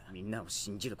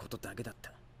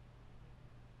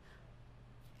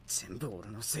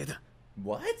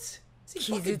 What? Is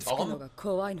he fucking dumb?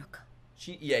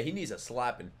 Yeah, he needs a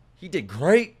slapping. He did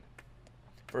great.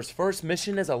 For his first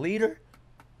mission as a leader?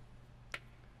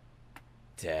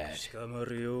 Dad.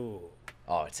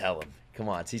 Oh, tell him. Come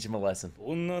on, teach him a lesson.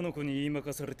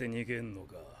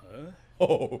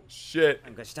 Oh, shit.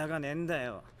 I'm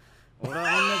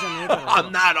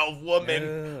not a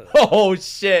woman. Oh,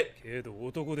 shit.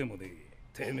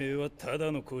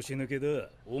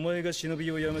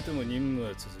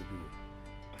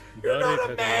 You're not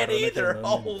a man either.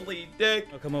 Holy dick.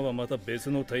 He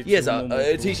is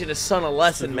teaching his son a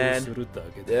lesson, man.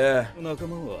 Yeah.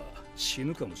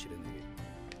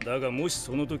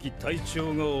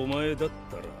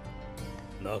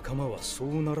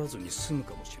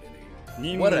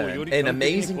 What an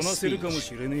amazing speech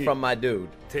from my dude.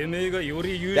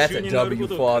 That's a W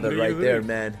father right there,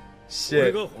 man.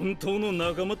 Shit.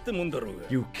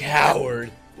 You coward.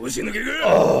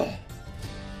 Oh.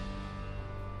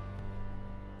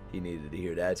 He needed to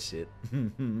hear that shit.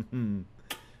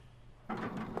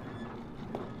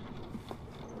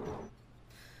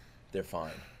 They're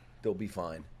fine. They'll be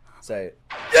fine. Say it.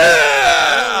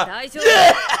 Yeah!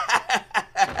 Yeah!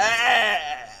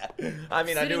 I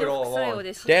mean, I knew it all along.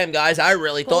 Damn, guys, I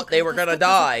really thought they were gonna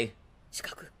die.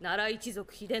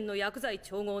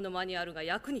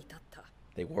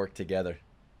 They work together.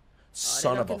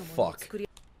 Son of a fuck.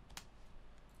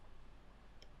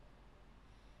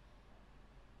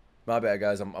 My bad,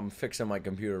 guys. I'm fixing my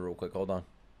computer real quick. Hold on.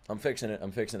 I'm fixing it.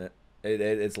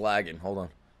 It's lagging. Hold on.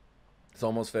 It's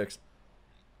almost fixed.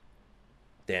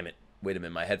 Damn it. Wait a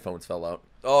minute. My headphones fell out.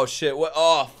 Oh, shit. What?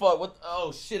 Oh, fuck. What?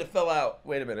 Oh, shit. It fell out.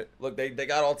 Wait a minute. Look, they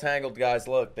got all tangled, guys.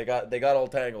 Look. They got all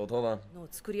tangled. Hold on.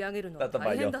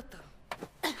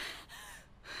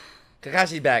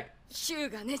 Kakashi's back.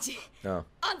 No.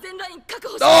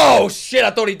 Oh, shit.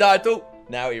 I thought he died, too.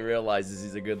 Now he realizes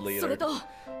he's a good leader.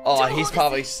 Oh, he's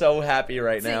probably so happy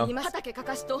right now.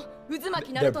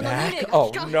 They're back?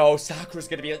 Oh no, Sakura's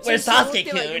gonna be like, where's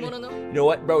Sasuke-kun? You know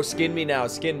what, bro? Skin me now,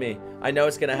 skin me. I know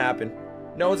it's gonna happen.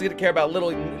 No one's gonna care about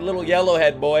little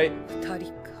yellowhead boy.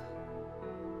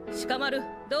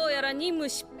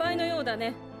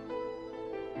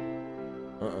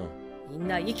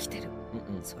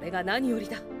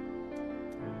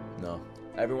 No,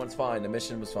 everyone's fine. The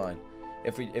mission was fine.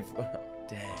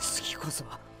 Damn.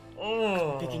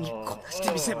 Oh,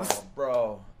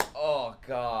 bro. Oh,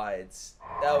 God.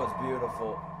 That was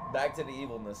beautiful. Back to the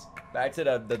evilness. Back to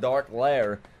the dark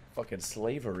lair. Fucking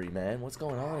slavery, man. What's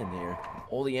going on in here?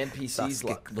 All the NPCs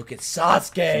look at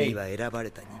Sasuke.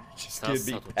 Give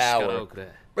me power.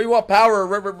 But you want power?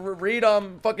 Read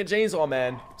fucking Chainsaw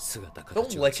Man.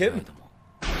 Don't lick him.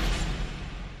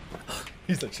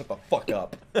 He's like, shut the fuck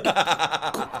up. Yeah,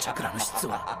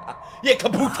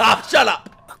 Kabuta, shut up.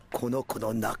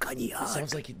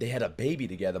 Sounds like they had a baby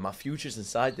together. My future's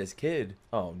inside this kid.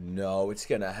 Oh no, it's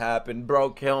gonna happen.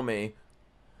 Bro, kill me.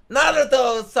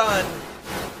 Naruto-san!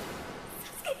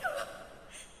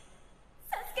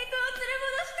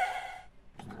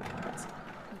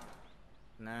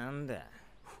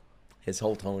 His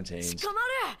whole tone changed.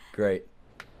 Great.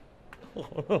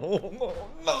 Oh,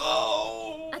 no! Oh,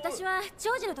 no!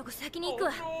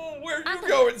 Where are you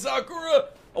going, Sakura?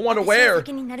 I wonder where.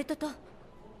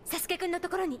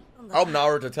 hope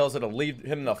Naruto tells her to leave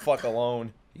him the fuck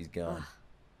alone. He's gone.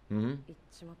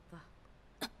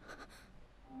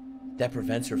 That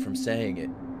prevents her from saying it.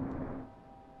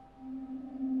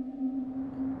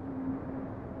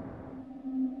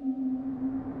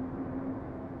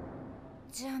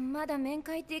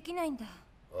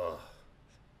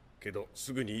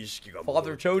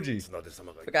 Father Choji.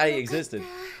 Forgot he existed.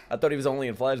 I thought he was only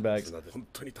in flashbacks.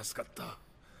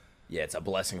 Yeah, it's a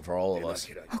blessing for all of us.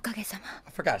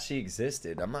 I forgot she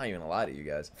existed. I'm not even gonna lie to you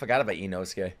guys. I forgot about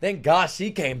Inosuke. Thank God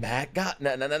she came back. God,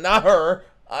 no, not her.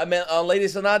 I meant Lady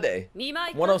Tsunade.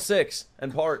 106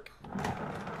 and Park.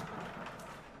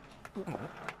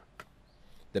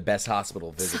 The best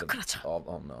hospital visit.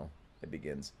 Oh no, it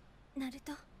begins.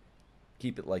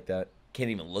 Keep it like that. Can't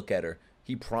even look at her.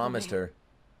 He promised her.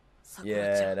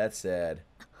 Yeah, that's sad.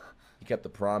 He kept the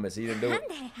promise. He didn't do it.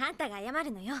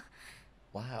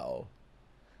 Wow.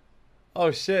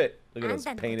 Oh shit. Look at those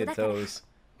painted toes.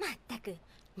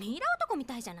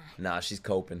 Nah, she's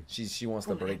coping. She wants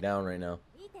to break down right now.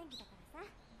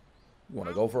 You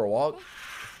wanna go for a walk?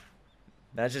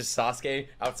 Imagine Sasuke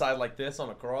outside like this on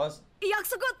a cross.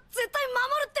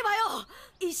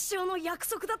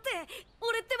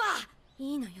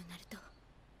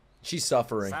 She's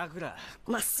suffering.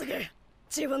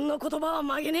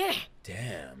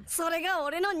 Damn.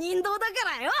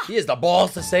 He has the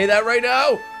balls to say that right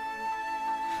now?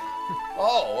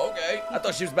 Oh, okay. I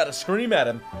thought she was about to scream at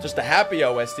him. Just the happy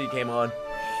OST came on.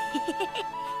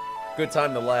 Good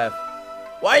time to laugh.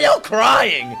 Why are y'all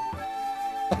crying?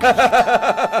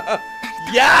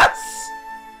 Yes!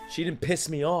 She didn't piss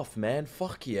me off, man.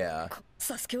 Fuck yeah.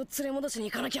 Right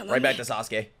back to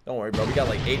Sasuke. Don't worry, bro. We got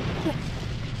like 8.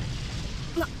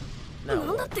 No.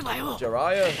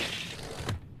 Jiraiya.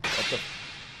 What the?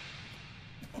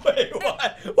 Wait,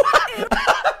 what? What?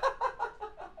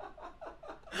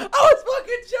 I was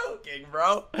fucking joking, bro.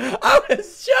 I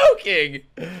was joking.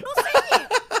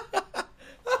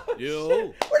 Yo.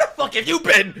 Where the fuck have you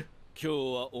been? 今日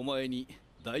はお前に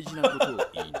大事なことを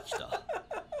言いに来た。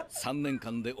3年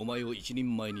間でお前を一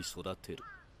人前に育てる。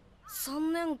3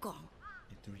年間。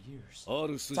あ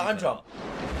る筋から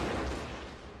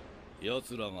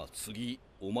奴らが次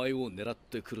お前を狙っ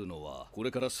てくるのはこれ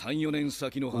から3、4年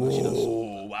先の話だぞ。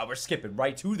Oh, wow, we're skipping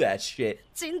right to that shit.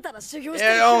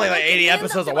 Yeah, only like 80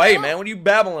 episodes away, man. What are you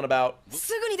babbling about?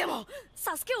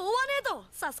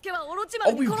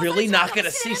 Are we really not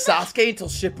gonna see Sasuke until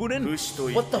Shippuden?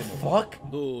 What the fuck?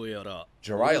 どうやら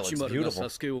Jiraiya looks beautiful. サ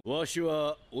スケをわし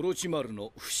はオロチマル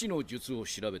の不死の術を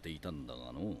調べていたんだ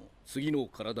がの。次の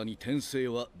体に転生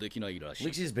はできないらしい。At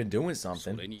least he's been doing そ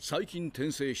something. れに最近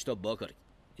転生したばかり。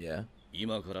 Yeah.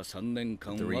 今から3年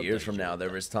間は 3 years from now,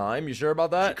 there is time. You sure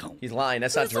about that? He's lying.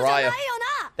 That's not Jiraiya.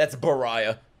 That's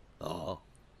Baraya. Ah.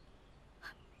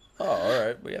 Oh,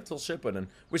 alright. We have till Shippuden.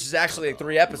 Which is actually like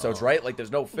 3 episodes, right? Like,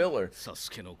 there's no filler. サ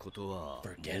スケのことは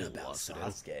Forget もう about 忘れろ。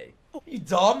 Sasuke. You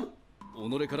dumb?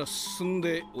 己から進ん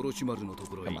でオロチマルのと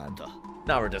ころへ行った。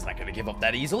 Naruto's not gonna give up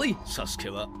that easily. サスケ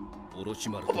はオロチ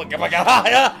マル Oh my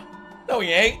god. No,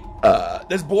 he ain't.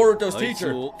 That's Boruto's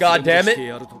teacher. God damn it.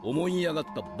 思い上がっ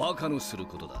たバカのする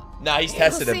ことだ。 Nah, he's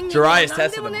tested him. Jiraiya's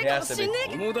tested him. He has to be.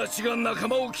 友達が仲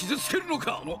間を傷つけるの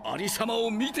か。このありさまを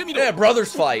見てみろ。 Yeah,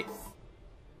 brothers fight.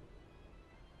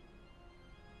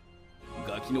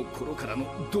 ガキの頃からの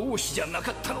同志じゃな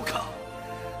かったのか。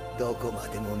どこま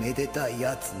でもめでたい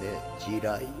やつね、ジ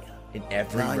ライヤ。 In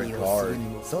every 何をする regard. に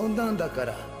もそんなんだか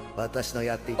ら。私の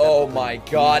やっていた Oh my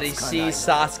god, he sees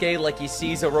Sasuke like he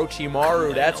sees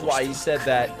Orochimaru. That's why he said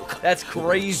that. That's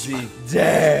crazy.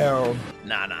 Damn.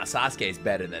 Nah, Sasuke's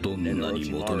better than どんなに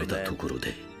求め Orochimaru, たと man. ころ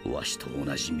でわしと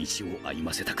同じ道を歩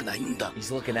ませたくないんだ。 He's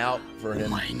looking out for お him.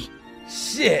 前に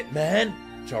Shit, man.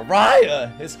 Jiraiya,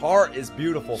 his heart is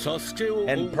beautiful サスケを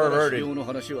and 追うから修 perverted. 行の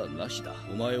話はなしだ。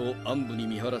お前を暗部に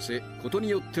見張らせ、ことに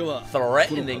よっては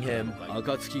Threatening him.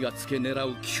 暁がつけ狙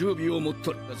う九尾を持っ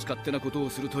とる。勝手なことを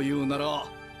するというなら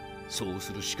そう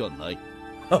するしかない。い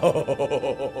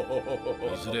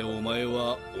ずれお前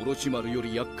はオロチマルよ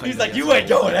り厄介 He's な like, you ain't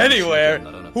going anywhere.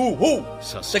 Who?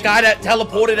 The guy that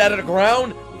teleported out of the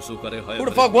ground? Who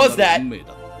the fuck was that?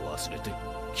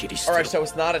 Alright, so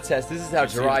it's not a test. This is how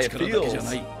Jiraiya feels.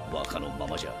 バカのま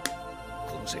まじゃ。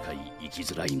この世界生き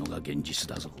づらいのが現実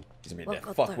だぞ。 He's gonna be like,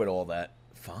 fuck with all that.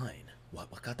 Fine. What?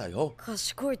 わかったよ。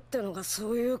賢いってのが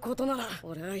そういうことなら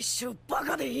俺は一生バ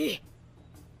カでいい。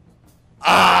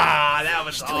 Ah, that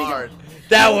was hard.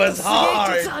 That was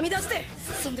hard. はみ出して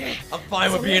そんで I'm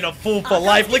fine with being a fool for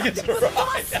life. Look at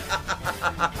Jiraiya.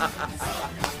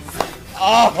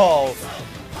 Oh.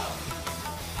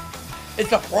 Is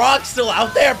the frog still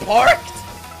out there parked?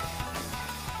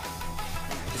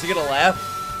 Is Is he gonna laugh?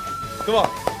 Come on.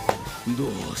 ど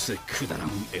うせくだらん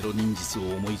エロ忍術を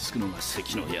思いつくのが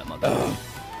関の山だ。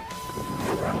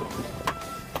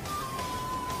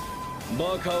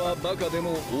バカはバカで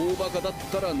も大バカだっ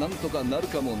たらなんとかなる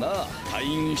かもな。退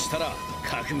院したら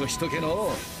覚悟しとけ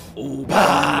の。大バカ。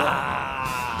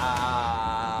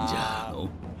じゃあの。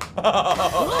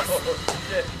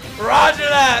Roger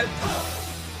that.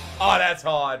 Oh, that's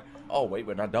hard. Oh wait,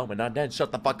 we're not done. We're not dead.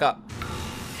 Shut the fuck up.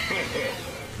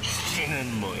 7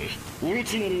年前オロ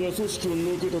チマルが組織を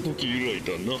抜けた時以来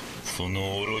だな。そ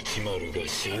のオロチマルが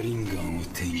シャリンガンを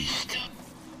手にした。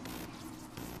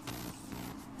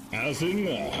焦ん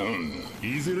な。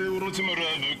いずれオロチマルは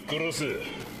ぶっ殺す。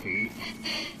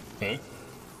え？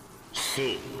そう。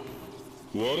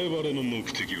我々の目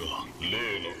的は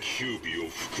例のキュービを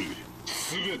含め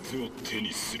全てを手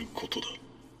にすることだ。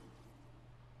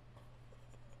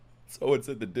So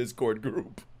it's in the Discord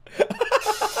group.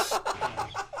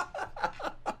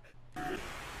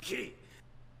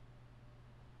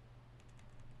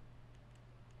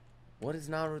 What is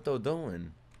Naruto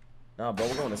doing? Nah, bro,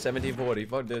 we're going to 1740.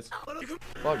 Fuck this.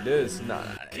 Fuck this. Nah,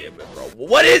 yeah, bro.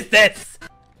 What is this?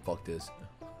 Fuck this.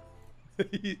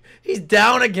 He's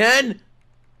down again?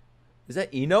 Is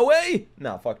that Inoue?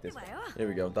 Nah, fuck this. Here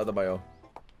we go. Tatabayo.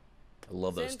 I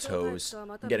love those toes.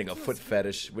 I'm getting a foot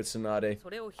fetish with Tsunade.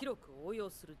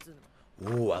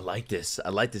 Ooh, I like this. I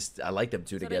like this. I like them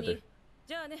two together.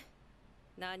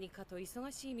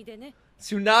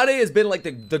 Tsunade has been like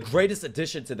the greatest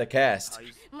addition to the cast.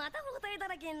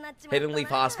 Hidden Leaf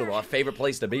Hospital, our favorite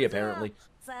place to be, apparently.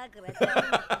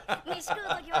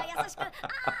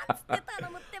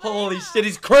 Holy shit,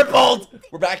 he's crippled!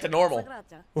 We're back to normal.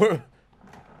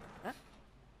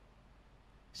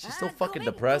 She's still fucking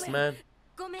depressed, man.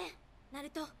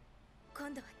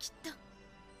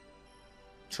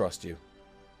 Trust you.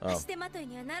 Oh.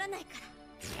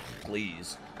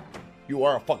 Please. You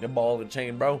are a fucking ball and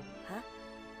chain, bro.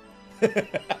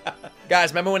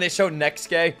 Guys, remember when they showed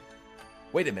Next-Gay?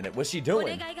 Wait a minute, what's she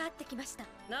doing?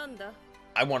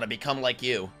 I want to become like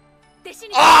you.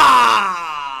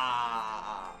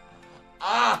 Ah!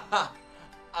 Ah!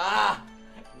 Ah!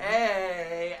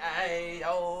 Hey! Hey!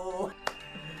 Oh!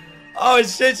 Oh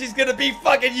shit, she's gonna be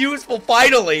fucking useful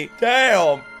finally!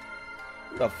 Damn!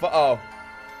 The fuck? Oh.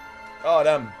 Oh,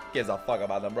 them gives a fuck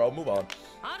about them, bro. Move on.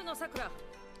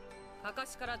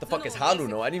 The fuck is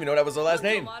Haruno? I didn't even know that was her last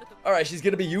name. Alright, she's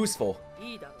gonna be useful.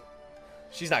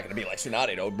 She's not gonna be like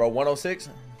Tsunade though, bro. 106?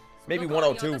 Maybe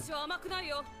 102.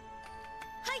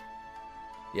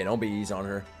 Yeah, don't be easy on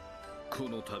her.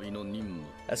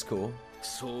 That's cool.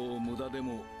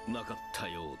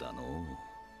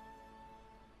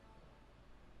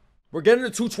 We're getting to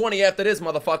 220 after this,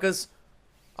 motherfuckers.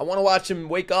 I want to watch him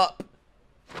wake up.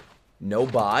 No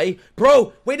bye.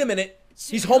 Bro, wait a minute.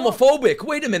 He's homophobic.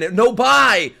 Wait a minute. No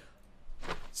bye.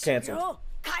 Cancel.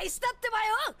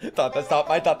 You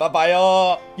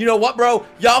know what, bro?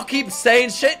 Y'all keep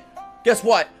saying shit. Guess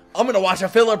what? I'm gonna watch a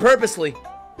filler purposely.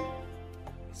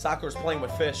 Sakura's playing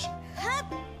with fish.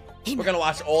 We're gonna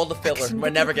watch all the filler.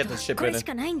 We'll never get this shit in.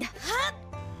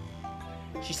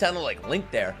 She sounded like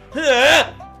Link there.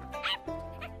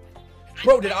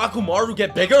 Bro, did Akumaru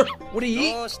get bigger? What did he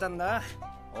eat? A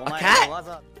cat?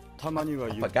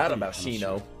 I forgot about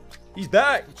Shino. He's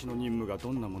back.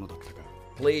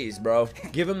 Please, bro.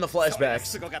 Give him the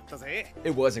flashbacks.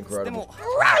 It was incredible.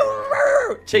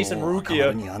 Chasing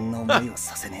Rukia.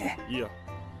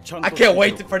 I can't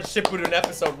wait for Shippuden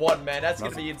episode 1, man. That's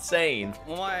gonna be insane.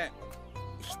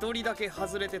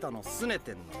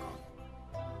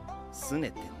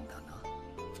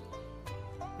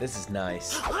 This is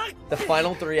nice. The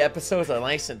final 3 episodes are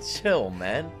nice and chill,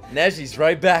 man. Neji's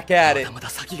right back at it.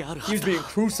 He was being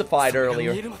crucified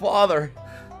earlier. Father.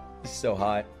 He's so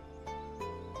hot.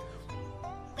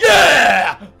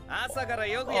 Yeah!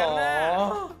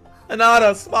 Aww.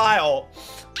 Hinata, smile.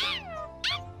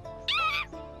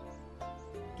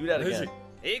 Do that again.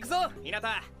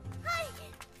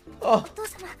 Oh,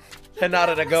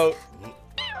 Hinata the goat.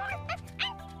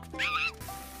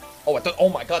 Oh, oh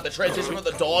my god, the transition from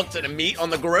the dog to the meat on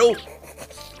the grill.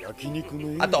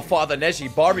 I thought Father Neji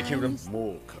barbecued him.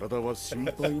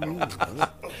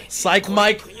 Psych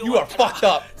Mike, you are fucked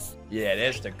up. Yeah,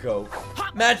 there's the goat.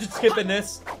 Imagine skipping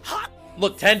this.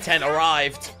 Look, 1010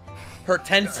 arrived. Her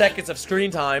 10 seconds of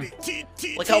screen time.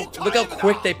 Look how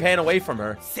quick they pan away from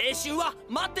her. They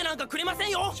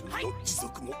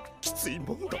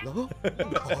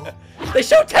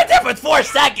showed 1010 for 4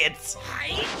 seconds.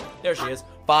 There she is.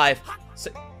 5,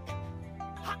 6.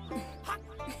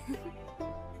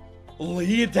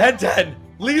 Lee and 1010.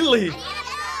 Lee.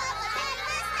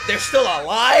 They're still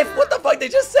alive? What the fuck they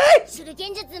just say?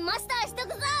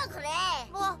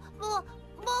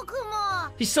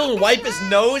 He still wipe his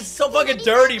nose? It's so fucking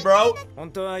dirty, bro.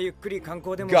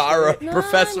 Gara,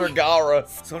 Professor Gara.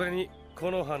 それに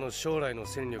木の葉の将来の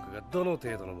戦力がどの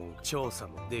程度のもんか調査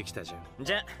もできたじゃん。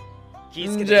じゃ気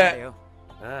づけてくれよ。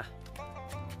ああ。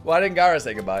Why didn't Gara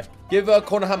say goodbye? Give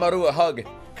Konohamaru a hug.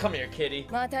 Come here, kitty.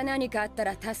 また何かあった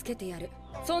ら助けてやる。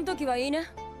その時はいいな。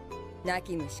泣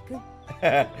き虫くん。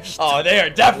Oh, they are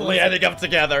definitely ending up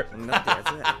together.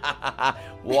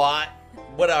 What?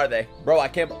 What are they? Bro, I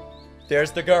can't...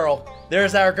 There's the girl.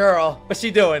 There's our girl. What's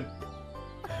she doing?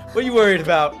 What are you worried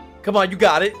about? Come on, you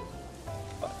got it.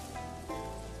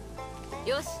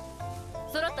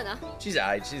 She's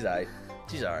alright, she's alright.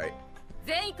 She's alright.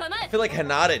 I feel like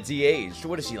Hinata de-aged.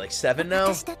 What is she, like 7 now?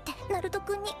 I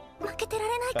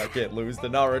can't lose to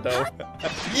Naruto.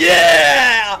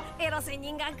 Yeah!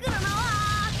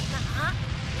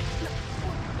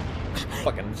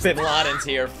 Fucking Bin Laden's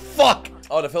here. Fuck!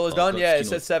 Oh, the filler's done? Yeah, it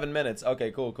says 7 minutes. Okay,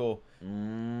 cool, cool.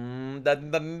 I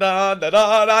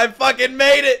fucking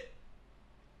made it!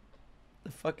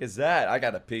 The fuck is that? I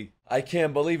gotta pee. I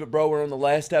can't believe it, bro. We're on the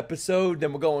last episode,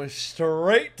 then we're going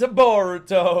straight to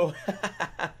Boruto.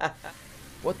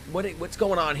 What's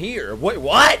going on here? Wait,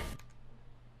 what?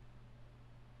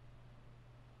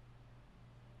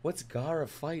 What's Gara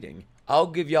fighting? I'll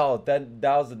give y'all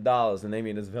 $10,000 to name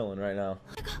me this villain right now.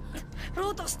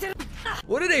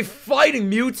 What are they fighting,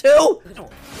 Mewtwo?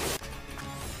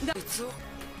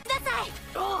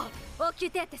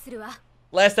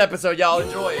 Last episode, y'all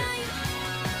enjoy it.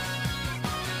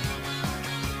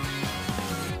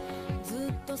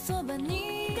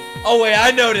 Oh wait,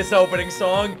 I know this opening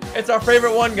song. It's our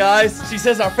favorite one, guys. She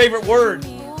says our favorite word.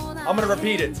 I'm gonna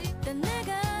repeat it.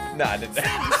 Nah, I didn't.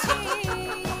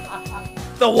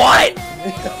 The what?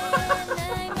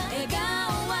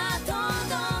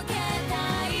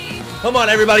 Come on,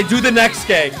 everybody, do the next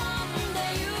game.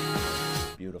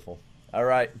 Beautiful. All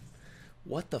right.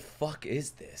 What the fuck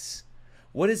is this?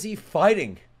 What is he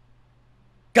fighting?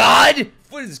 God?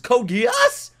 What is this, Code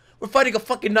Geass? We're fighting a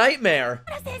fucking nightmare.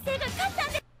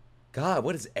 God,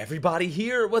 what is everybody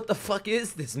here? What the fuck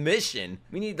is this mission?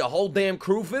 We need the whole damn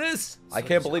crew for this? I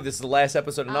can't believe this is the last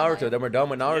episode of Naruto. Then we're done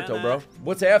with Naruto, bro.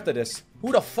 What's after this?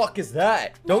 Who the fuck is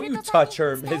that? Don't you touch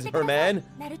her, her man.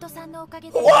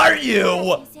 Who are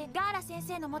you?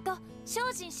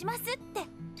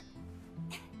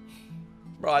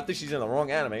 Bro, I think she's in the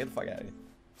wrong anime. Get the fuck out of here.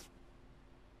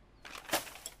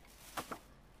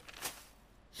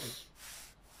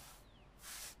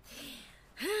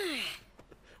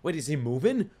 Wait, is he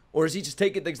moving? Or is he just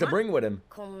taking things to bring with him?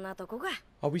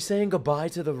 Are we saying goodbye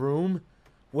to the room?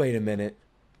 Wait a minute.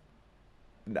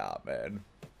 Nah, man.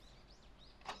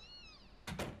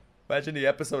 Imagine the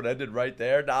episode ended right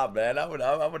there. Nah, man. I would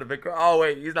have been crying. Oh,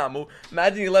 wait. He's not moving.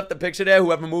 Imagine he left the picture there.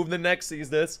 Whoever moved the next sees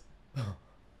this.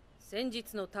 Yeah,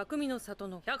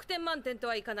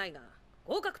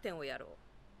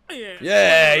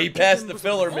 he passed the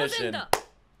filler mission.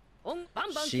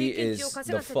 She is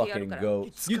the fucking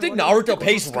goat. You think Naruto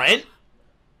pays rent?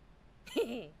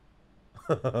 I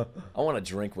want to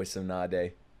drink with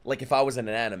Tsunade. Like if I was in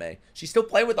an anime. She's still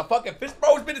playing with the fucking fish,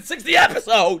 bro. It's been in 60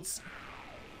 episodes.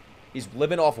 He's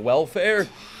living off welfare.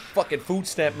 Fucking food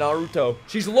stamp Naruto.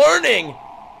 She's learning.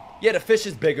 Yeah, the fish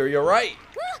is bigger. You're right.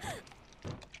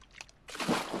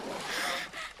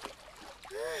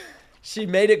 She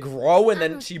made it grow and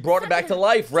then she brought it back to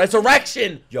life.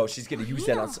 Resurrection! Yo, she's gonna use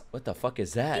that on... What the fuck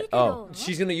is that? Oh,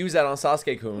 she's gonna use that on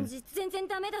Sasuke-kun.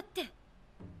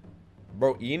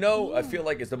 Bro, Ino, I feel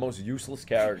like is the most useless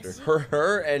character.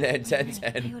 Her and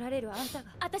Tenten.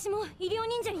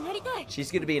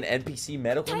 She's gonna be an NPC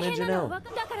medical ninja now.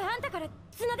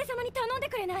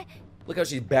 Look how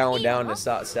she's bowing down to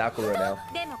Sakura now.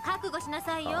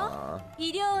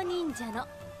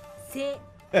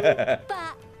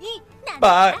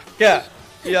 Yeah.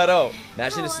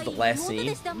 Imagine this is the last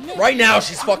scene. Right now,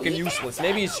 she's fucking useless.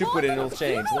 Maybe in Shippuden it'll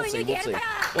change. We'll see. We'll see.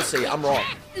 We'll see. I'm wrong.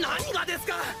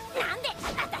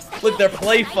 Look, they're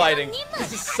play fighting.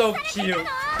 This is so cute.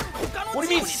 What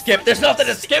do you mean skip? There's nothing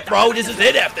to skip, bro. This is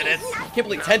it after this. I can't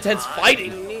believe Tenten's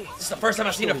fighting. This is the first time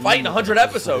I've seen a fight in 100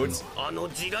 episodes.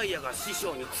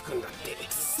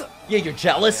 Yeah, you're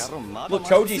jealous? Look,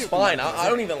 Choji's fine. I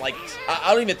don't even like...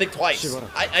 I don't even think twice.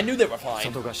 I knew they were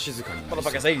fine.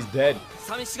 Motherfucker say he's dead.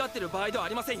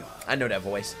 I know that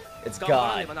voice. It's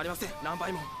God.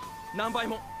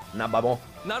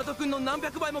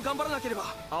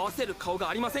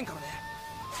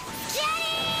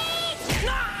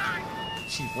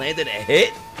 She landed a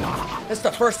hit? That's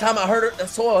the first time I heard her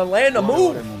saw her land a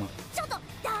move.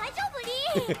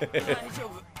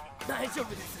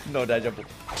 No, daijoubu.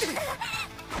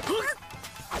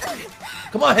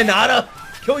 Come on, Hinata!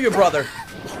 Kill your brother!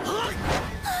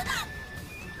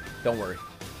 Don't worry.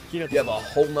 You have a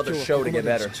whole nother show to get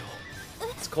better.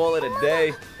 Let's call it a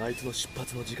day.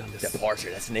 Departure,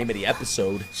 that's the name of the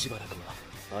episode.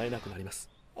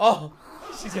 Oh,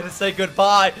 she's gonna say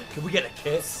goodbye. Can we get a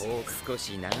kiss?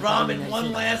 Ramen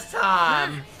one last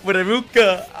time. With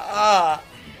Iruka. Ah.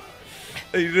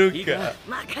 Iruka.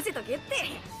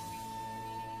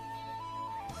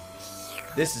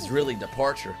 This is really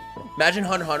departure. Imagine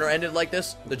Hunter x Hunter ended like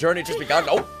this. The journey just begun.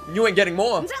 Oh, you ain't getting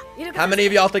more. How many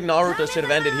of y'all think Naruto should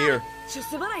have ended here?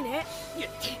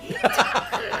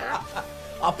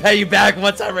 I'll pay you back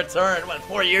once I return. What,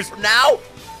 4 years from now?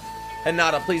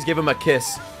 Hinata, please give him a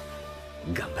kiss.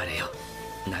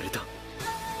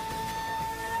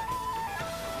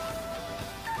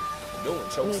 Doing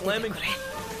choke slamming.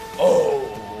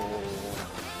 Oh.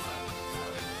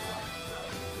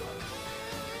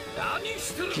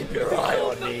 Keep your eye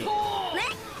on me.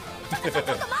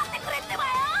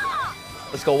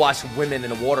 Let's go watch women in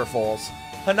the waterfalls.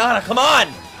 Hinata, come on!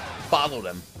 Follow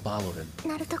them. Follow them.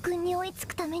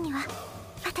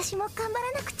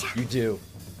 You do.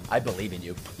 I believe in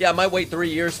you. Yeah, I might wait 3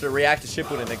 years to react to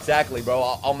Shippuden. Exactly, bro.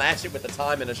 I'll match it with the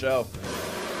time in the show.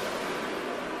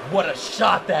 What a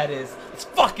shot that is. Let's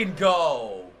fucking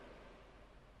go.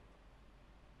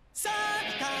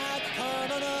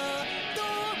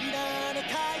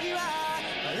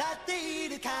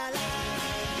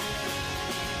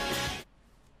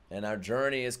 And our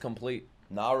journey is complete.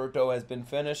 Naruto has been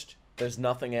finished. There's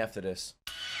nothing after this.